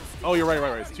 Oh, wait. Oh, you're right.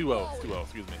 It's 2-0. It's 2-0,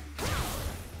 excuse me.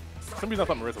 For some reason I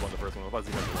thought Marissa won the first one. I thought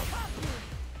Zmetra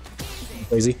won.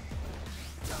 Crazy.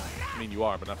 I mean, you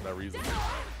are, but not for that reason.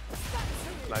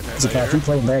 Nice, It's a fact, you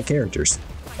playing bad characters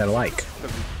that I like.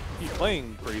 He's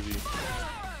playing crazy.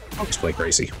 I'll just play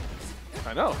crazy.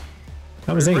 I know.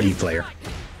 I'm a Zangy player.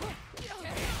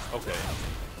 Okay.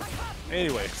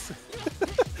 Anyways.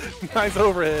 Nice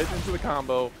overhead into the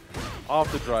combo.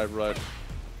 Off the drive rush.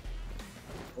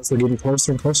 Also getting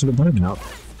closer and closer to burnout.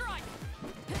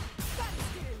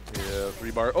 Yeah,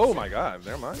 3 bar. Oh my god,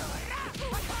 never mind.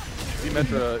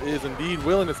 zMetra is indeed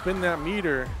willing to spin that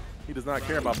meter. He does not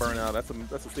care about burnout.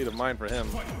 That's a state of mind for him.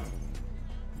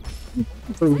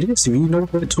 For this, you know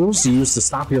what tools to use to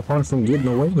stop your opponent from getting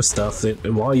away with stuff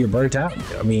while you're burnt out.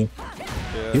 I mean,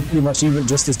 Yeah. you're pretty much even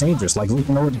just as dangerous, like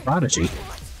looking over the Prodigy.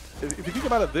 If you think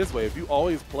about it this way, if you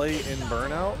always play in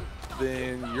burnout,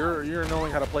 then you're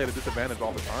knowing how to play at a disadvantage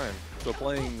all the time. So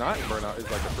playing not in burnout is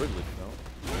like a privilege, you know?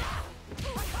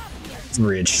 It's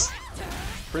rich.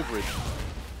 Privilege.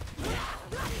 You know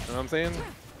what I'm saying?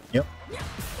 Yep.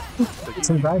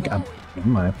 Some bad guy. Never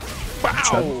mind.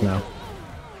 Shut up now.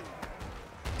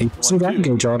 He put some back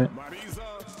gauge on it.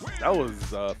 That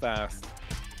was a fast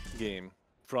game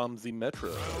from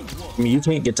zMetra. I mean, you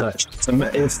can't get touched. So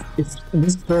if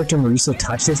this character Marisa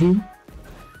touches you,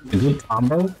 a good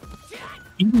combo,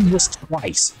 even just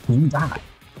twice, you die.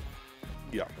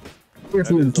 Yeah. If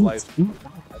That you is the do, life. you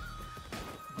die.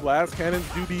 Blast cannons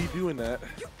do be doing that.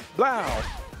 Blow!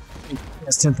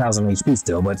 That's 10,000 HP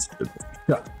still, but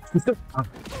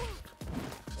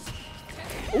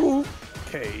Ooh.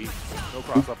 Okay. No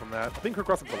cross up from that. I think her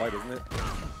cross up's the light, isn't it?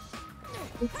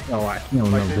 no, I don't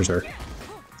know for sure.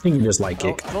 I think you just light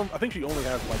kick. I think she only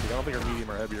has light kick. I don't think her medium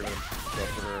or heavy are gonna stuff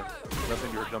for her. I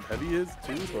think her jump heavy is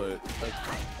too, but I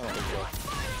don't think so.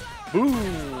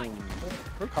 Boom!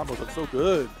 Her combos look so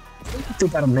good. I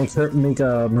think that'll make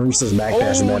Marisa's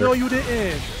backdash Oh better. no, you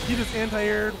didn't! You just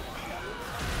anti-aired.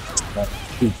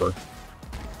 Super.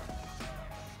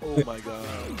 Oh my god.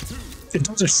 It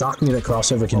doesn't shock me that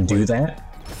crossover can do that.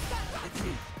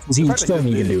 Because he showed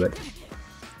me he can do it.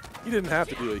 He didn't have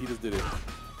to do it. He just did it.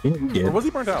 Yeah, he did. Or was he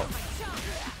burnt out?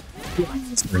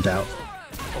 It's burnt out.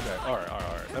 Okay,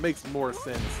 alright. That makes more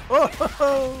sense.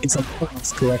 Oh!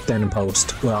 It's correct and in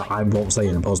post. Well, I won't say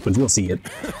it in post, but you'll see it.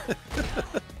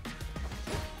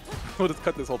 We'll just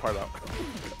cut this whole part out.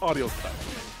 Audio's cut.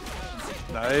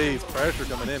 Nice pressure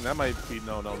coming in. That might be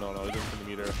no. It doesn't put the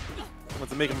meter.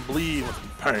 Wants to make him bleed. Wants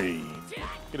some pain.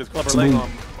 Get his clever leg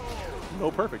on. No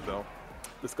perfect though.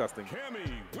 Disgusting.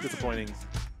 Disappointing.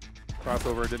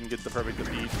 Crossover didn't get the perfect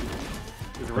defeat.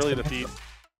 Is it really a defeat?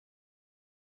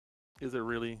 Is it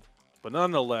really? But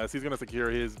nonetheless, he's gonna secure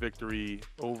his victory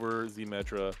over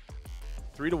zMetra,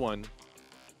 3-1,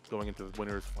 going into the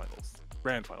winners finals,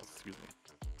 grand finals. Excuse me.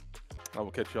 I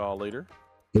will catch y'all later.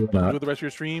 Do the rest of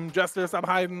your stream. Jester, stop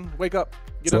hiding. Wake up.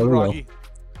 Get up, groggy.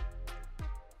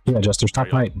 Yeah, Jester, stop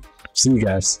hiding. See you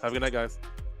guys. Have a good night, guys.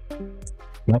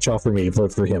 Not y'all for me,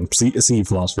 vote for him. See you,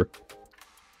 Philosopher.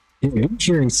 Yeah, I'm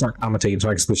hearing start commentating so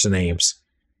I can switch the names.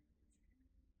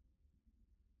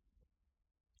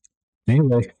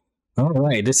 Anyway,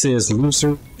 alright, this is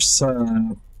losers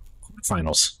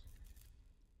finals.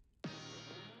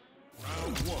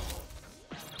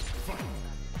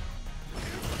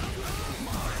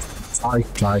 Sorry,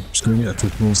 screw me, I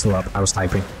took me still up. I was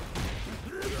typing.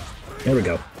 There we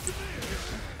go.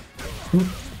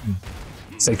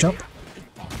 Safe jump.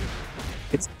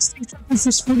 It's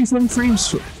just 47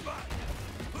 frames.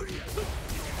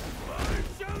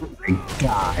 Great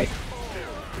guy.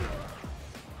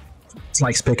 just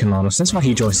likes picking on us. That's why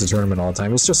he joins the tournament all the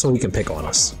time. It's just so he can pick on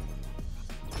us.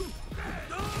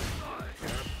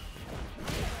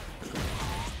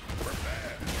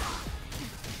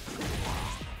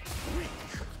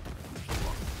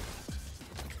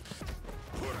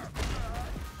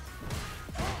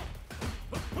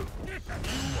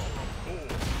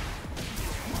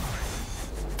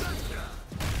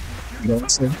 You know,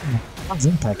 so how's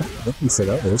impact? I'm looking for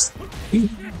those.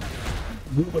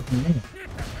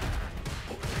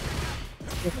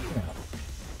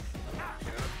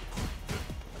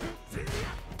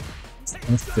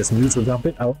 This needs to jump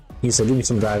it. Oh, he said, give me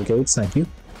some drive gates, thank you.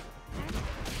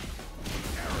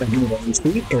 Thank you, one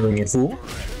speed, airing it full.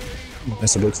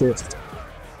 That's a big fist.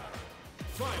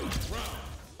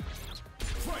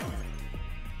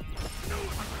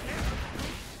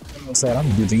 What's that? I'm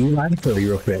gonna do the Eli the Curry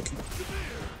real quick.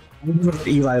 I'm gonna let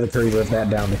Eli the Curry lift that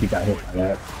down if he got hit by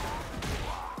that.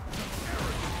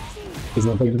 He's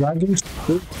gonna take the drive gauge.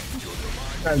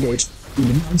 Drive gauge.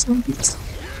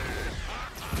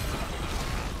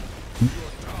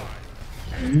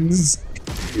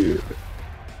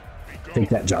 Take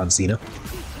that, John Cena.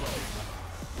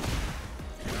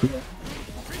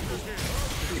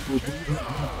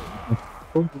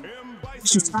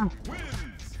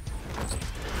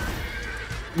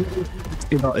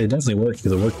 It definitely worked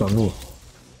because it worked on me.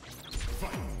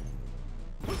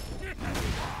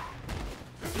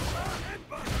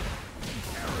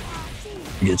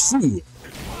 You see,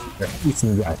 it's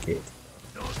in the racket.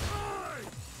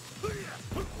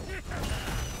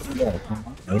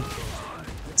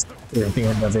 At the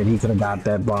end of it, he could have got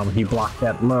that bomb. He blocked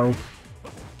that low.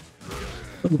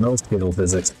 Look at those jiggle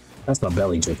physics. That's my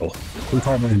belly jiggle. We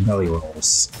call them belly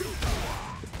rolls.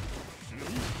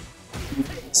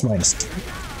 It's minus 2.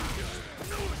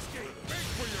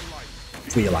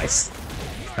 For your life.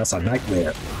 That's a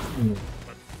nightmare.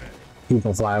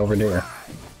 People fly over there.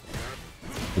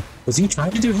 Was he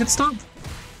trying to do hit stomp?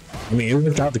 I mean, it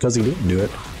worked out because he didn't do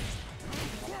it.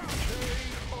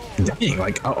 Dang,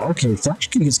 like, oh, okay,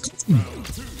 FlashKick is clean.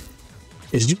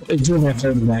 Is Jewelman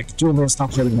holding back? Jewelman,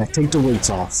 stop holding back. Take the weights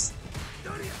off.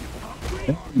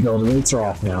 There you go, the weights are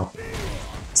off now.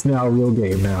 It's now a real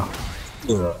game now.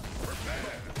 Ugh.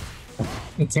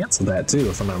 You can cancel that too,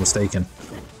 if I'm not mistaken.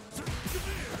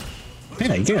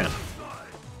 Yeah, you can.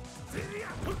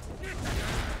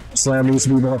 Slam needs to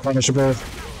be more punishable.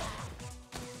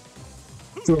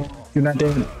 You're not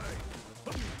dead.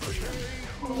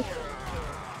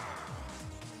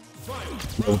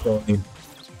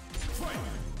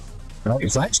 Alright,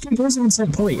 FlashKick is on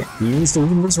set point. He needs to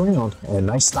win this round. And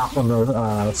nice stop on the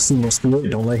sumo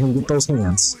spirit. Don't let him get those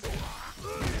hands.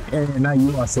 And now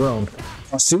you are thrown.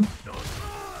 +2?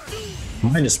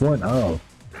 -1. Oh.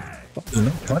 There's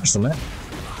no punch on that.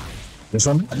 There's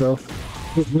one though.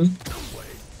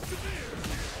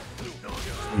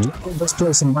 Let's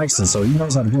play some Bison so he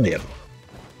knows how to play it.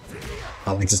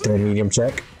 I like to stay medium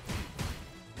check.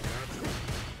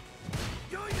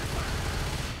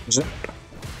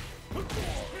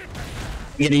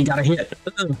 Yeah, he got a hit.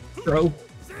 Bro.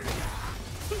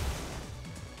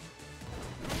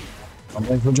 I'm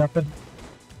waiting for jumping.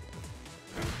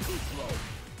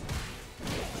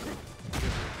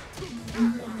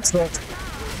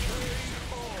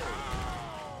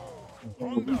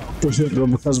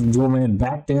 Because of Jewelman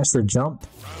backdash for jump,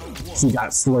 he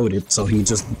got floated, so he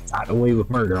just got away with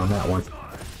murder on that one.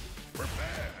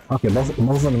 Okay, both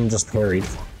of them just parried.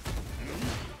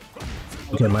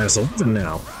 Okay, -11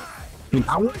 now. I mean,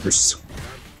 hours.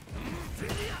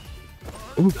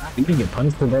 Ooh, you didn't get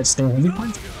punished for that stand heavy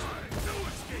punch?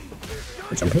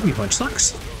 Jump heavy punch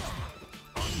sucks.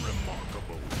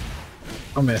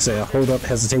 I'm gonna say a hold up,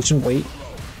 hesitation, wait.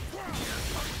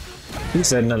 He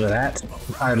said none of that.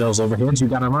 I'm tired of those overheads, you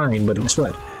got a mind, but guess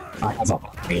what? I have a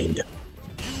mind.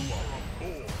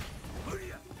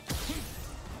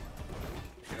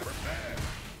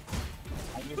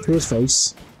 To his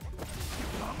face.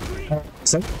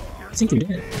 So, I think he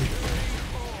did.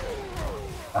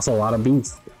 That's a lot of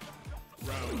beef.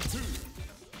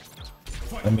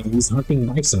 I mean, he's hunting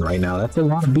bison right now. That's a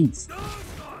lot of beef.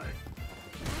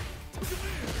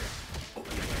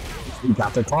 He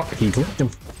got the talk. He clipped him.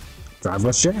 Drive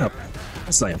rush jab.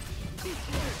 Slam.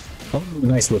 Oh,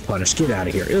 nice whip punish. Get out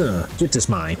of here. Ugh, get this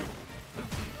mind.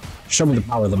 Show me the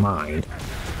power of the mind.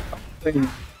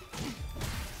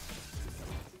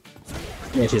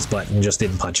 Hit his button, just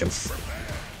didn't punch him.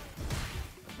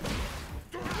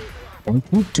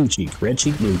 Two cheek, red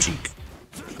cheek, blue cheek.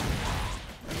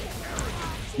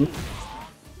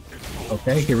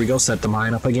 Okay, here we go. Set the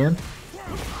mine up again.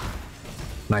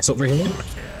 Nice overhead.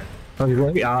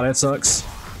 Okay, ah, that sucks.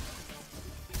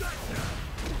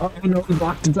 Oh no, he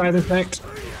blocked the drive effect.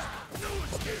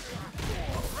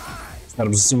 Got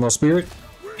him sumo spirit.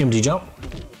 Empty jump.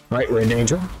 Right, we're in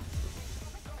danger.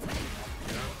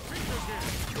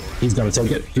 He's gonna take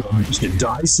it. He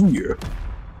dies here.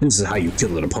 This is how you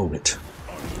kill an opponent.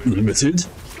 Limited.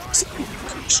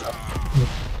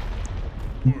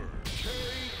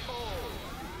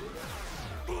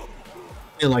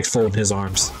 He likes folding his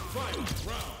arms.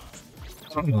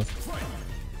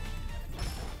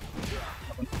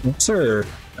 Sir,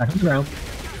 back on the ground.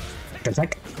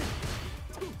 Attack.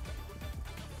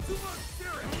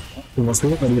 He wants to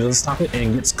look, but he doesn't stop it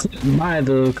and gets clipped by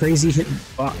the crazy hit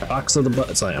box of the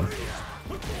butt slam.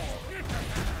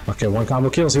 Okay, one combo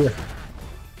kills here.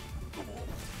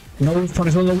 No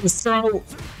punishment, no throw.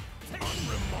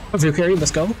 Review carry,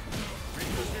 let's go.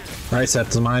 Alright, set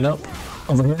the mine up.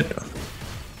 Overhead.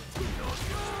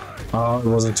 Oh, it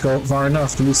wasn't far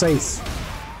enough to be safe.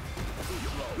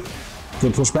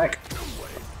 Good pushback.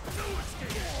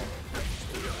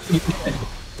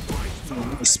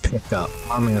 Nice pick up.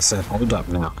 I'm gonna say, hold up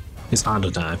now. It's Honda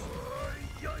time.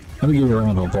 Let me give you a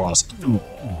round of applause.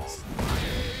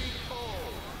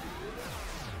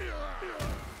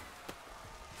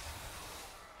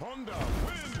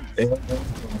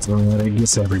 It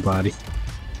gets everybody.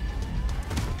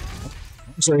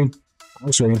 I'm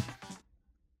stream.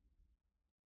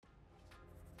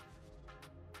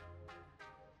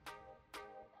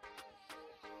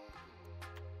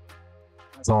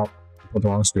 That's all. Put the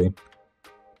wrong screen.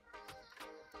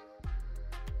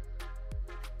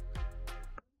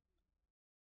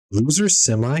 Loser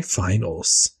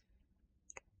semifinals.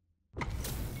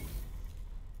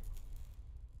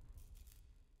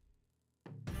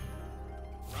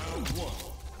 Round one.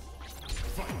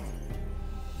 Fight.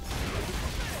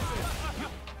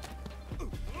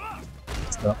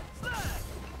 Stop.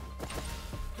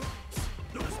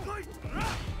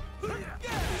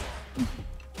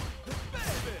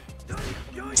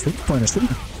 Street.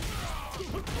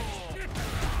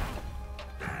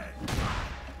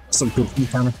 Some good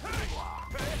counter.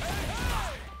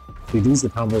 Dude, these are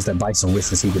the combos that Bison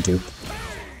wishes he could do.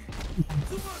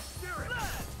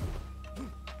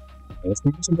 This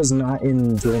matchup is not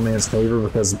in Jewelman's favor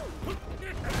because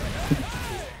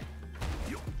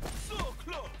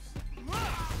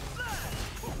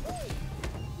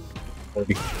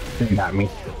they got me.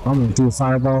 I'm gonna do a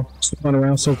fireball, spun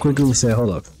around so quickly and say,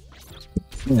 hold up.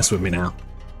 Mess with me now.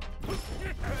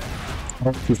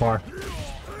 Oh, too far.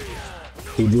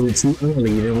 He did it too early,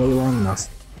 he didn't wait long enough.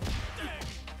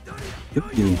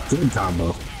 Good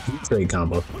combo. Good trade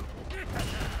combo.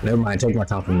 Never mind, take my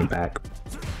compliment back.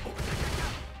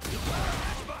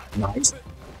 Nice.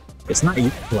 It's not you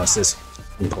plus, it's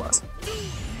you plus.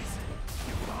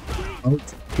 Oh,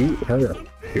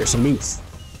 here's some beef.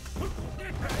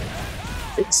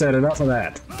 It set it up for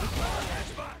that.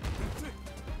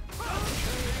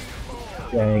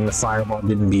 Dang, the fireball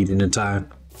didn't beat it in time.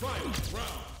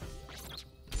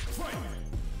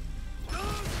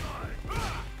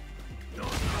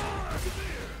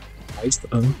 Nice.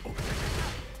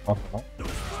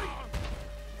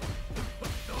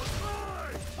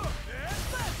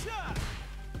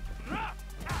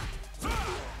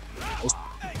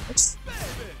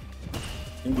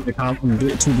 The comp,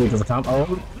 too big of a comp.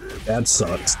 Oh, that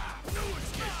sucks.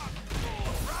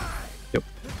 Yep.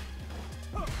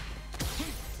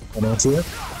 Hold on to it.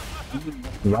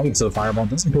 Right, so the fireball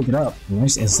doesn't pick it up.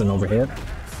 Nice instant overhead.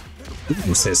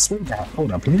 Ooh, says swing back.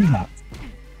 Hold up, lean back.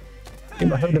 You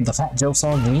ever heard of the Fat Joe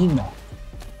song Lean Back?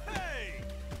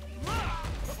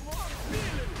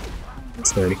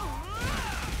 It's 30.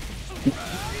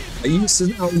 I used to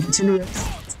know continue it.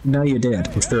 Now you're dead.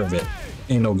 I'm sure of it.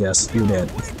 Ain't no guess. You're dead.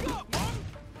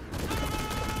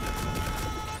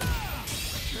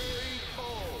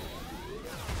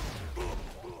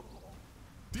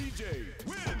 DJ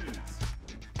wins.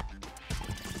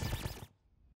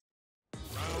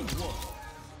 Round one.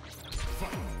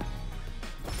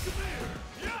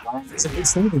 Fight. It's a good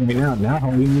thing right now. Now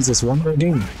all he needs is one more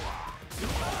game.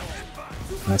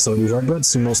 Nice little red bread,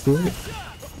 sumo spirit.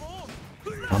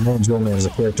 I'm on Jewelman as a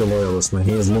character loyalist, man.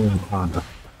 He is loyal to Honda.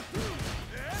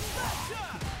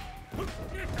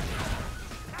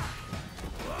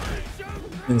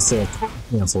 Instead of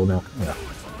cancel now. Yeah.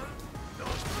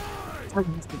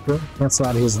 Cancel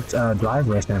out his drive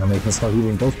rush animation, so he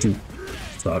didn't go to.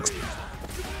 Sucks.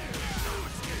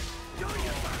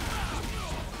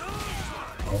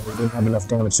 Oh, we didn't have enough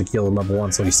damage to kill level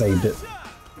 1, so he saved it.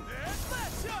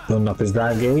 Building up his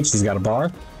drive gauge, he's got a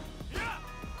bar.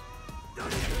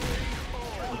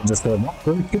 Just go walk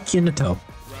through, kick you in the toe.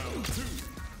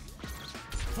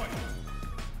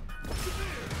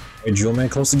 Jewelman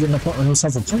close to getting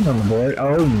himself a point on the board.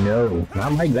 Oh no,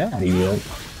 not like that, he will.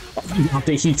 I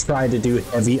think he tried to do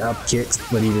heavy up kicks,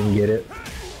 but he didn't get it.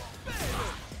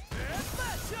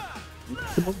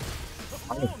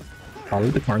 Follow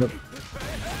the card up.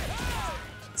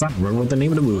 I don't remember what the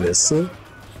name of the move is. So,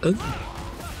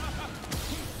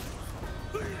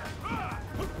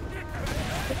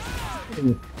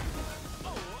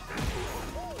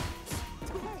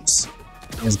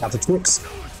 he's got the tricks.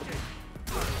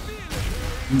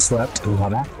 He swept. Oh,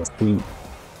 that was sweet.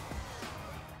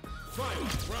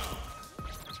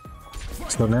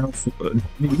 So now,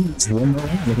 he's one more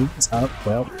and he's up.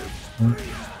 Well,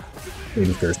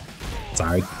 maybe first.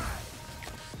 Sorry.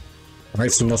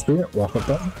 Alright, Sumo Spirit, walk up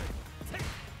there.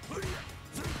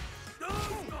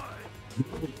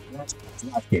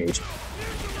 Life gauge.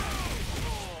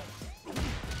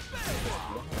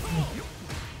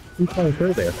 Who's probably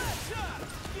through there?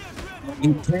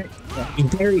 You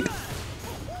carried.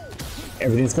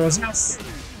 Everything's going south.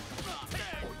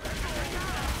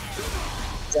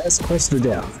 That's close to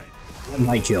death. One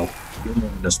might kill.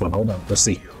 This one, hold on, let's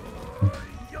see.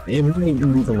 It might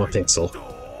move a pixel.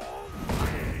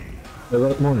 A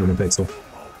lot more than a pixel.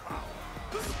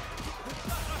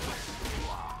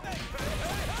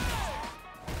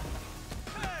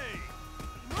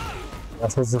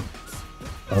 That's what's the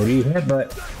OD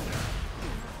headbutt.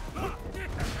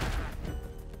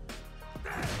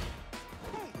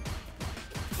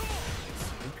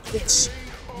 Yes.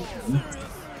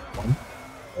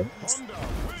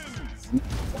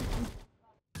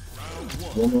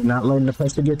 Jewelman not letting the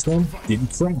pressure get to him.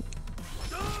 Didn't crack.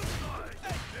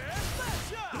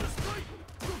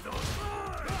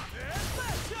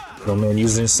 Jewelman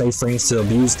using his safe range to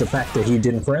abuse the fact that he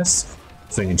didn't press,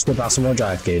 so he can chip out some more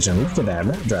drive gauge. And look at that,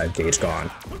 more drive gauge gone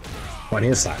on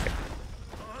his side.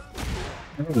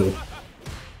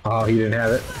 Oh, he didn't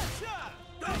have it.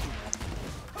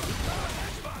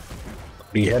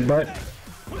 The headbutt.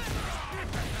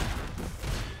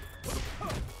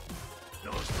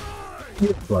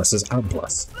 Plus is out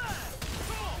plus.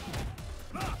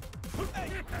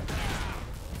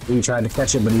 He tried to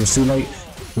catch it, but he was too late.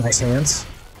 Nice hands.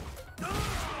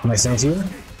 Nice hands here.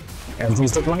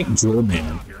 Everything's looking like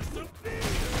Jewelman.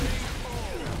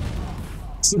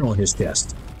 Sit on his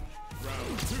chest.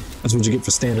 That's what you get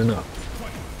for standing up.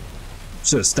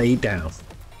 Should have stayed down.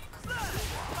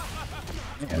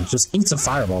 Man, just eats a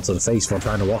fireball to the face while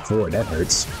trying to walk forward. That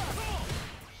hurts.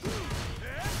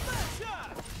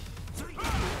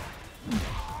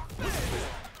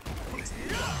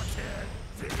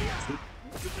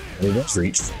 It does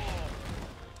reach.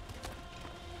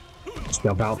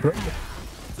 Jump out through.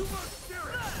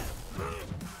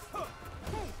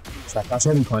 Strike out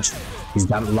heavy punch. He's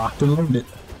got it locked and loaded.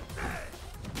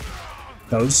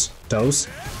 Those.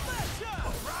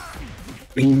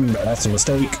 That's a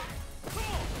mistake.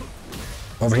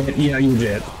 Overhead. Yeah, you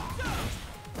did.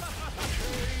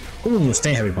 Ooh,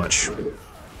 stay heavy punch.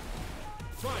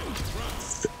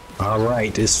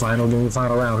 Alright, this final game,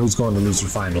 final round. Who's going to lose the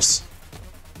finals?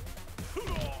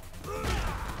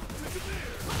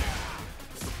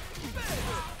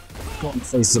 Going to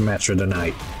face zMetra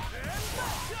tonight.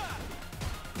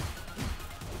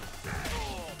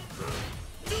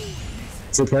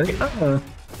 Is it carry?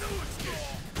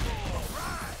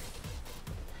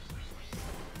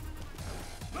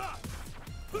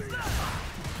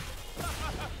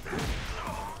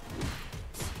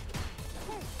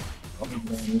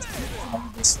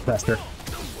 This faster.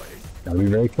 Gotta be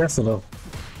very careful though.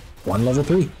 One level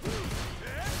 3.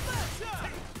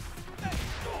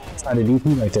 Try to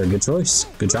DP right there. Good choice.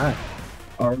 Good try.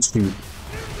 Orange shoot.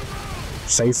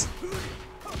 Safe.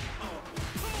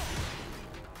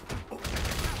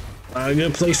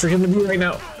 Good place for him to be right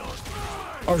now.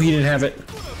 Oh, he didn't have it.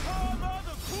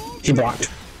 He blocked.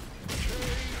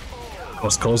 It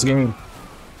was a close game.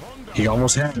 He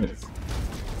almost had it.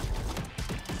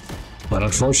 But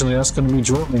unfortunately, that's going to be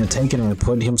Jewelman taking and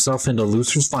putting himself into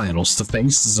losers finals to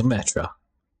face zMetra.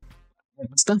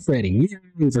 Stuff ready.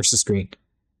 Yay versus Green.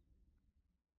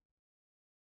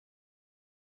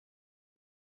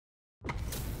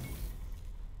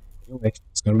 Anyway,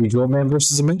 it's going to be Jewelman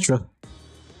versus zMetra.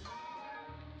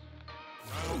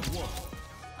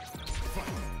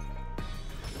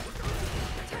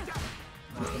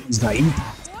 He's naive.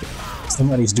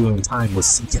 Somebody's doing time with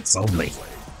seconds only.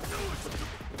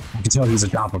 I can tell he's a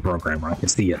Java programmer. I can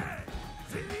see it.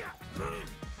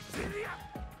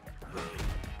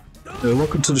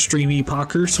 Welcome to the stream,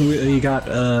 Epochers. We got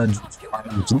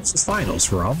Losers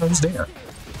Finals. We're almost there.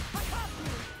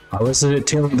 I was at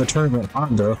tail of the tournament.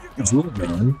 Honda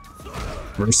Jewelman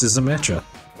versus zMetra.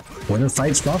 Winner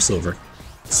fights crossover.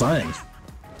 Fun.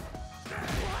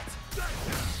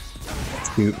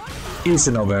 You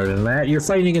should know better than that. You're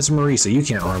fighting against Marisa. You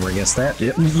can't armor against that.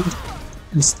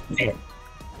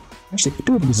 Actually,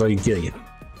 do it so you kill you.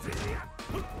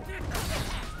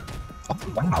 Oh,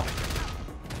 wow.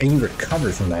 And you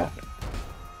recovered from that.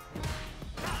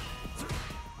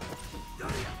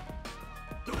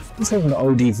 Let's have an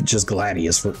OD for just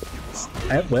Gladius for.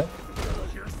 Well.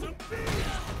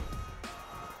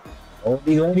 OD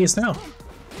Gladius now.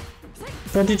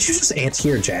 Bro, did you just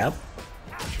anti-air jab?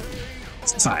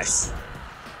 5.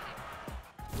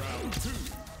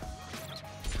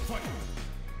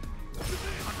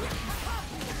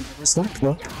 It's not,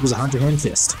 well, it was a 100-hand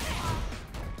fist.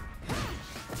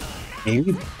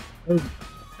 Maybe.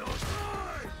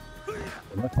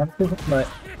 Not punishable, but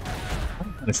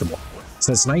punishable.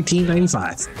 Since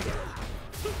 1995.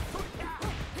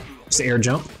 Nice air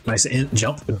jump, nice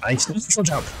jump, nice neutral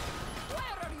jump.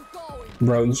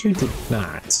 Bro, you did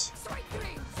not.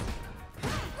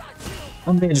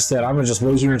 One man just said, I'm gonna just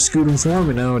wait here and scoot him for him,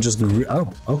 and now just.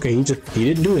 Oh, okay, he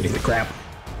didn't do anything. Crap.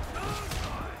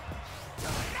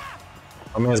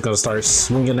 My man's gonna start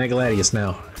swinging that Gladius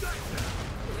now.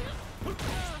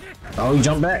 Oh, he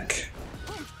jumped back.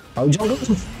 Oh, he jumped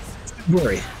up.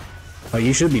 Worry. Oh,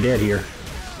 you should be dead here.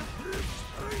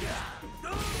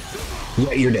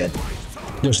 Yeah, you're dead.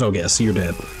 There's no guess. You're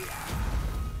dead.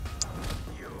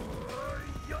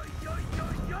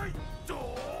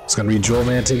 It's gonna be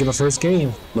Jewelman taking the first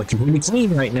game. Looking pretty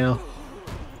clean right now.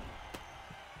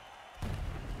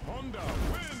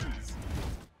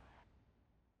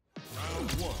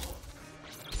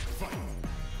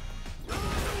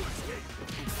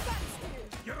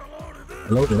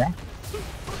 Hello to that.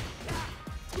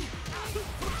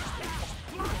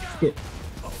 Shit.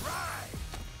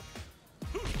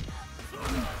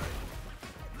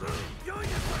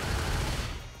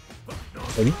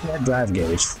 So you that drive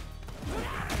gauge.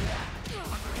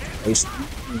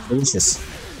 Delicious.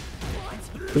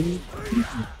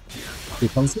 Here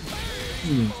comes it.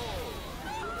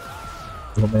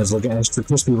 The man's looking extra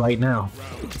crispy right now.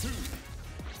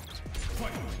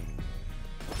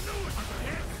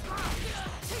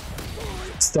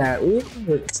 That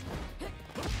works.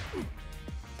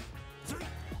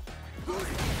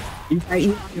 You can't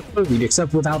eat your food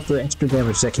except without the extra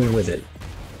damage that came with it.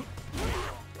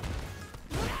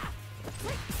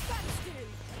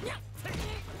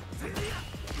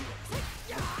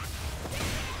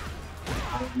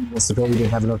 What's the goal? We didn't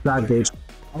have enough drive gauge.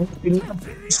 Okay.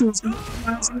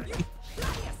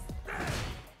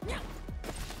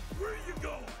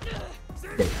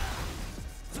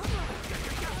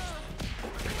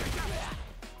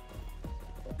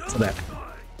 For that.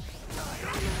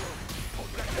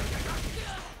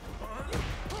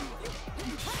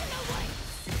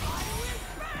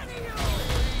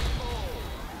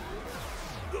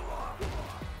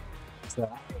 So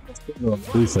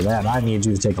for that, I need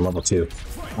you to take a level 2.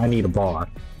 I need a bar.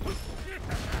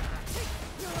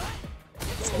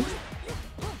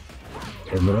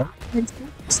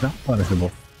 It's not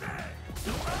punishable.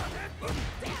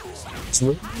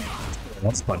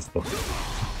 That's punishable.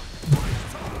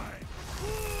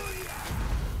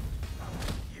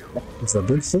 It's a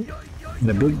big foot and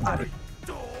a big body.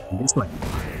 Big slam.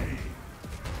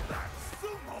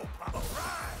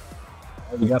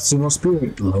 You got Sumo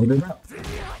Spirit loaded up.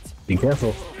 Be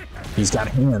careful. He's got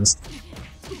hands.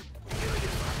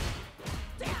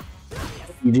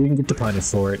 You didn't get to punish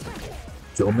for it.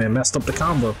 Jewelman messed up the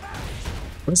combo.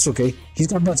 But it's okay. He's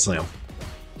got Butt Slam.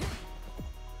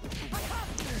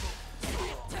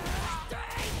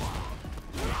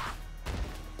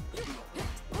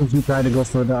 If he tried to go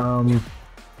for the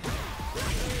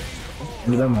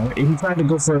if he tried to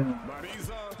go for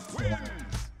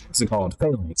what's it called?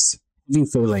 Phalanx. He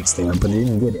Phalanx there, but he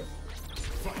didn't get it.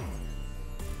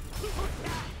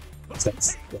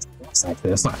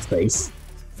 That's not space.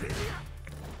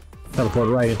 Teleport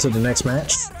right into the next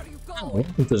match. Oh,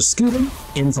 into the scooting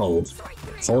in fold.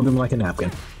 Fold him like a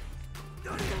napkin.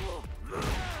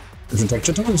 Protect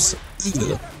your toes.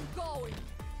 Yeah.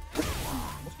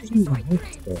 Did he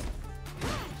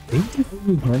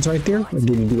do hands right there? Or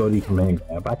did he do OD command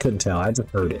grab? I couldn't tell. I just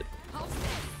heard it.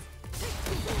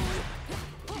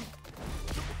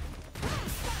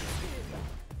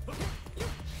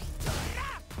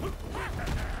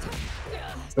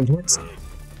 Hits.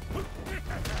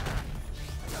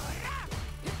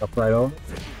 Up right over.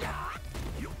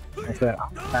 Like that.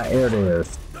 Air to air.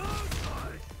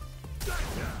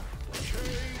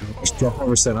 Jump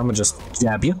over, said, I'm gonna just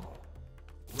jab you.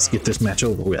 Let's get this match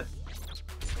over with.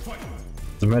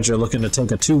 The Zmetra looking to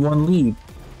take a 2-1 lead.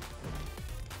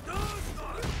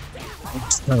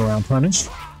 Turn around punish.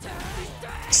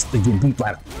 They get beat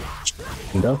by it.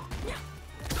 There you go.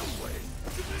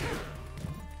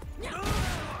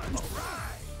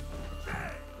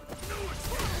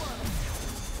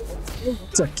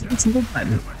 It's a cancel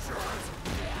button.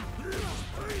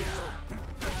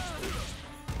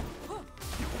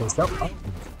 What's up? Oh.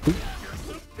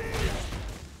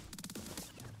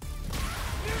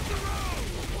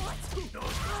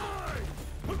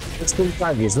 It's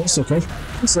 35 years, that's okay.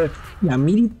 It's a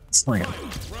immediate slam.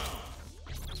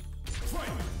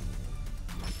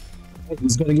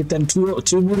 He's gonna get them two more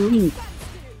lead.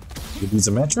 Is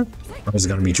it zMetra? Or is it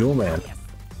gonna be Jewelman?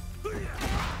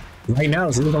 Right now,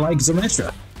 it's looking like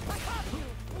zMetra.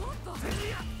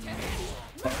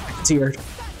 It's here.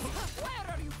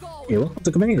 Hey, look at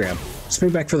the command grab.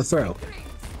 Straight back for the throw.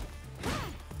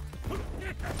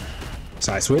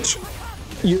 Side switch.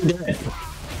 You're dead.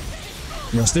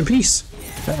 Rest in peace.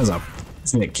 That was a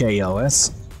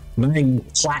KLS. 9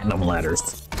 platinum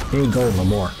letters. He ain't gold no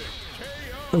more.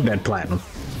 I'm dead platinum.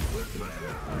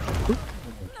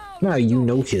 Now you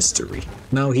know history.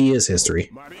 No, he is history.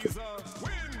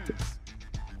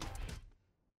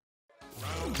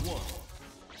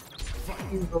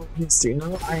 History.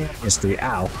 No, I am history.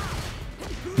 Ow.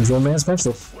 Jewelman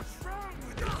special.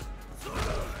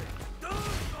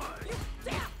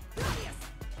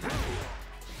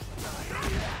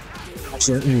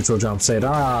 Actually, neutral jump said,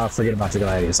 forget about the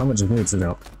gladius. I'm gonna just neutral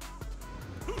jump.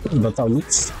 But I'll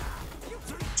use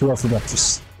 2 off for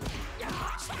breakfast.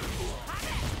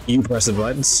 You press the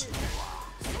buttons.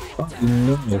 Oh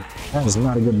no, that is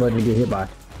not a good button to get hit by.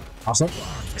 Also,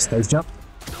 stage jump.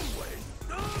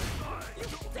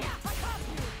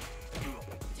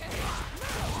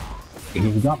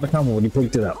 He got the combo when he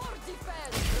picked it up.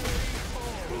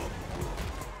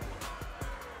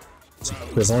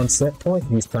 Because on set point,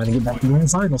 he's trying to get back to the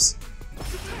finals.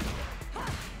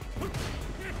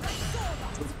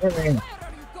 Oh,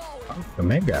 the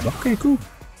man grab. Okay, cool.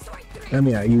 I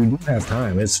mean, you do have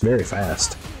time. It's very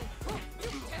fast.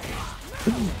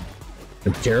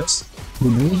 The carrots.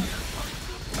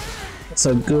 That's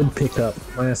a good pickup.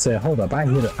 When I said, hold up, I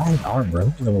hit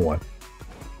armor. Number 1.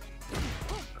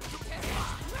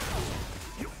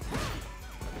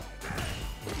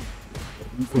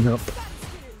 Up.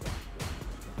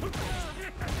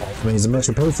 Means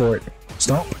zMetra pay for it.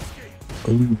 Stop.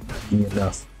 Ooh,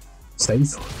 enough.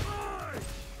 Safe.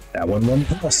 That one won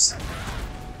plus.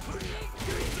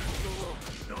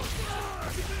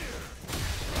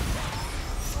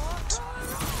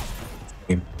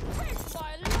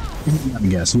 I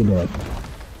guess you're dead.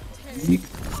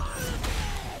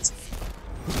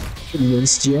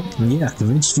 Convinced you? Yeah,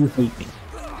 convinced you hate me.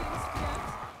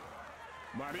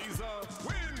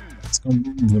 It's gonna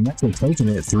be zMetra taking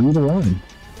it 3-1.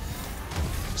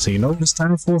 So you know what it's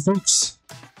time for, folks?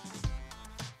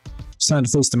 It's time to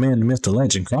face the man, the myth, the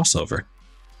legend crossover.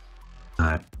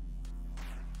 Alright.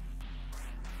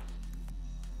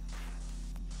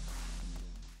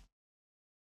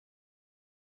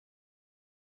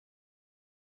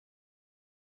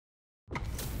 There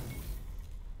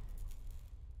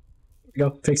we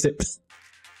go, fixed it.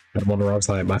 I'm on the wrong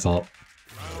side, my fault.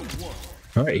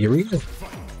 Alright, here we go.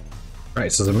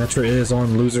 Alright, so zMetra is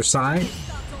on loser side.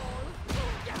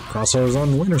 Crossover is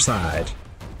on the winner side.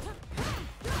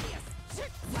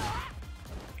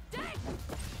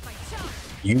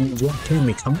 You just came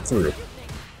me coming through.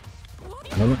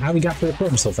 I don't know how we got to the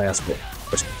corner so fast, but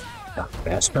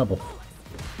fast trouble.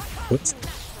 Whoops.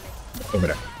 Over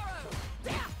there.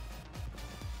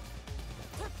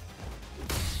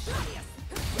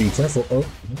 Be careful. Oh,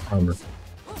 armor.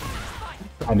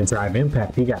 Tried to drive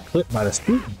impact. He got clipped by the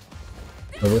speed.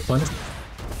 Over punish.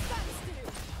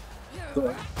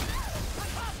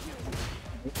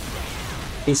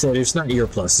 He said it's not your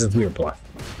plus, it's your plus.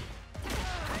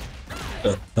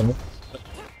 Come on.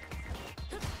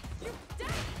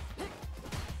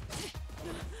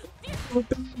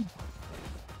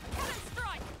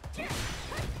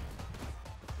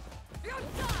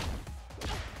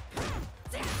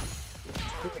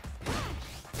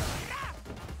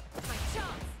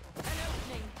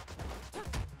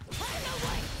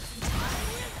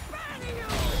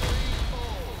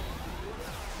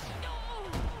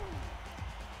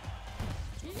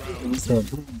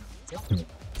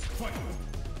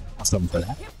 Awesome for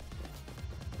that.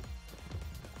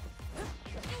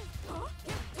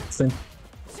 Thing.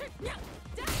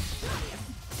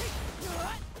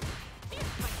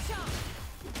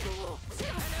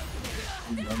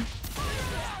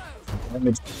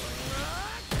 Damage.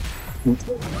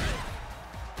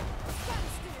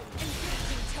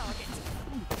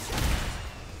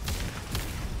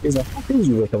 He's like, how can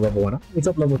you wake up level 1? I wake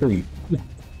up level 3.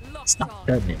 Stop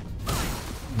cutting it.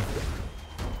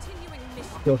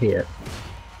 Still here.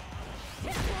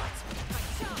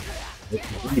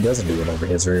 He doesn't do it over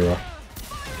his very well.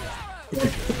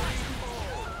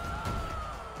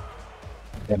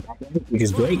 That back kick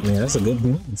is great, man. That's a good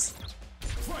move.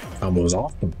 Combo was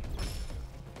awesome.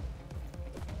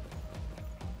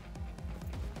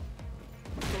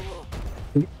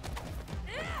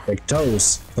 Like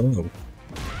toes. Boom.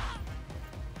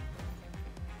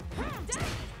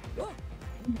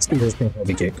 Let's do this thing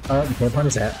heavy kick. You can't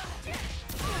punish that.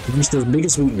 Rista's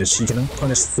biggest weakness, she cannot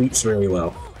punish sweeps very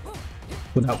well.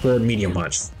 Without forward medium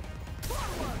punch.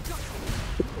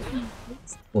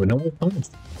 Or no more punch.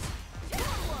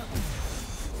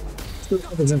 Still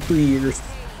happens in 3 years.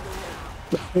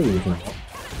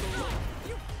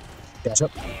 Catch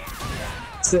up.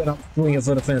 Set up, swinging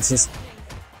for the fences.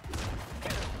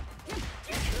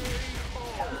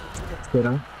 Good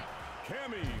on.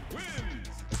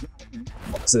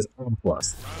 This is on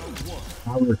plus.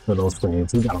 I work for those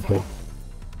frames. We gotta play.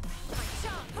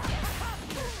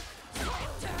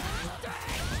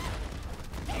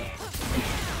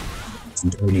 It's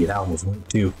dirty. That almost went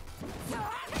too.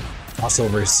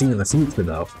 Crossover is seen in the future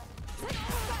though.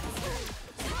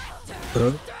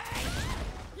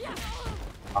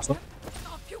 Crossover.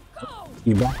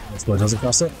 You back. This one doesn't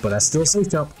cross up, but that's still a safe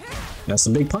jump. That's a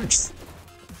big punch.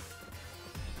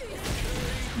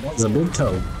 That's a big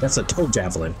toe. That's a toe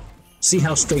javelin. See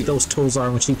how straight those toes are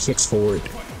when she kicks forward.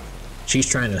 She's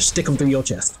trying to stick them through your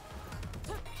chest.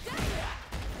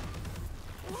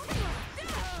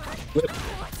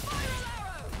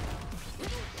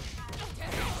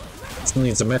 This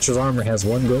means zMetra's armor has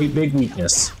one great big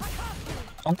weakness.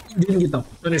 Oh, you didn't get the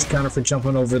punish counter for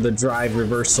jumping over the drive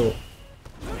reversal.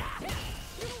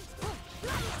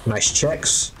 Nice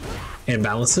checks and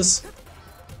balances.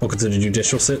 Welcome to the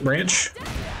judicial sit branch.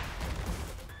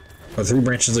 Or 3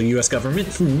 branches of the US government.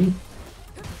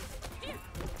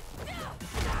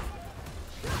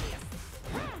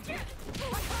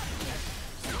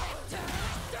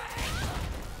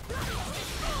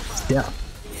 Yeah.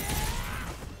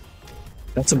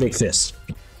 That's a big fist.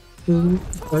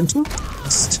 Unto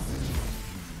fist.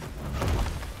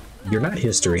 You're not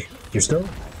history. You're still.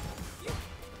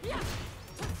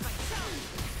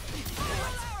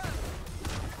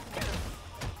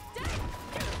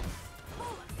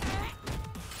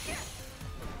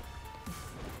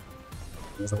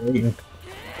 Waiting.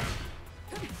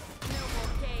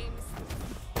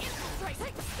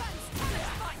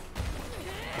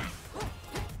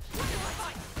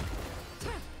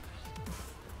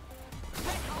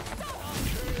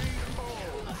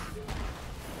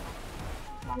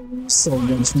 So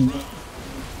much more.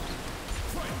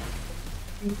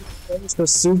 It's so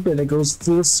super that goes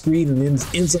full screen and then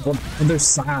ends up on the other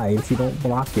side if you don't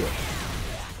block it.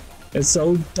 It's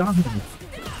so dumb.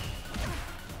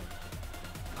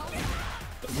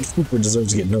 Super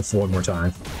deserves to get nerfed one more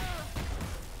time.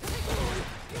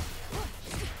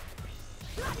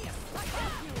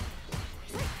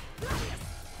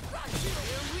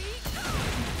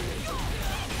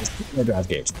 No drive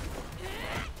gauge.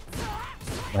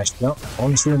 Nice jump.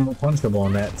 Only see more punishable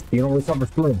on that. You don't recover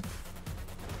through.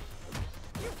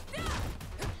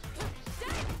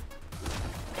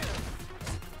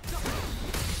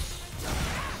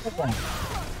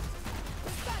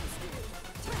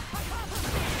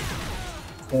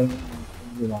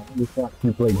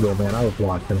 You played good, man. I was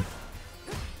watching.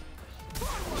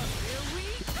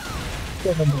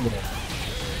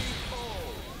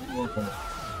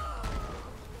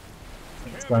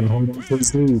 Trying to hold on to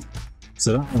his lead.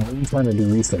 So what are you trying to do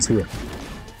resets here?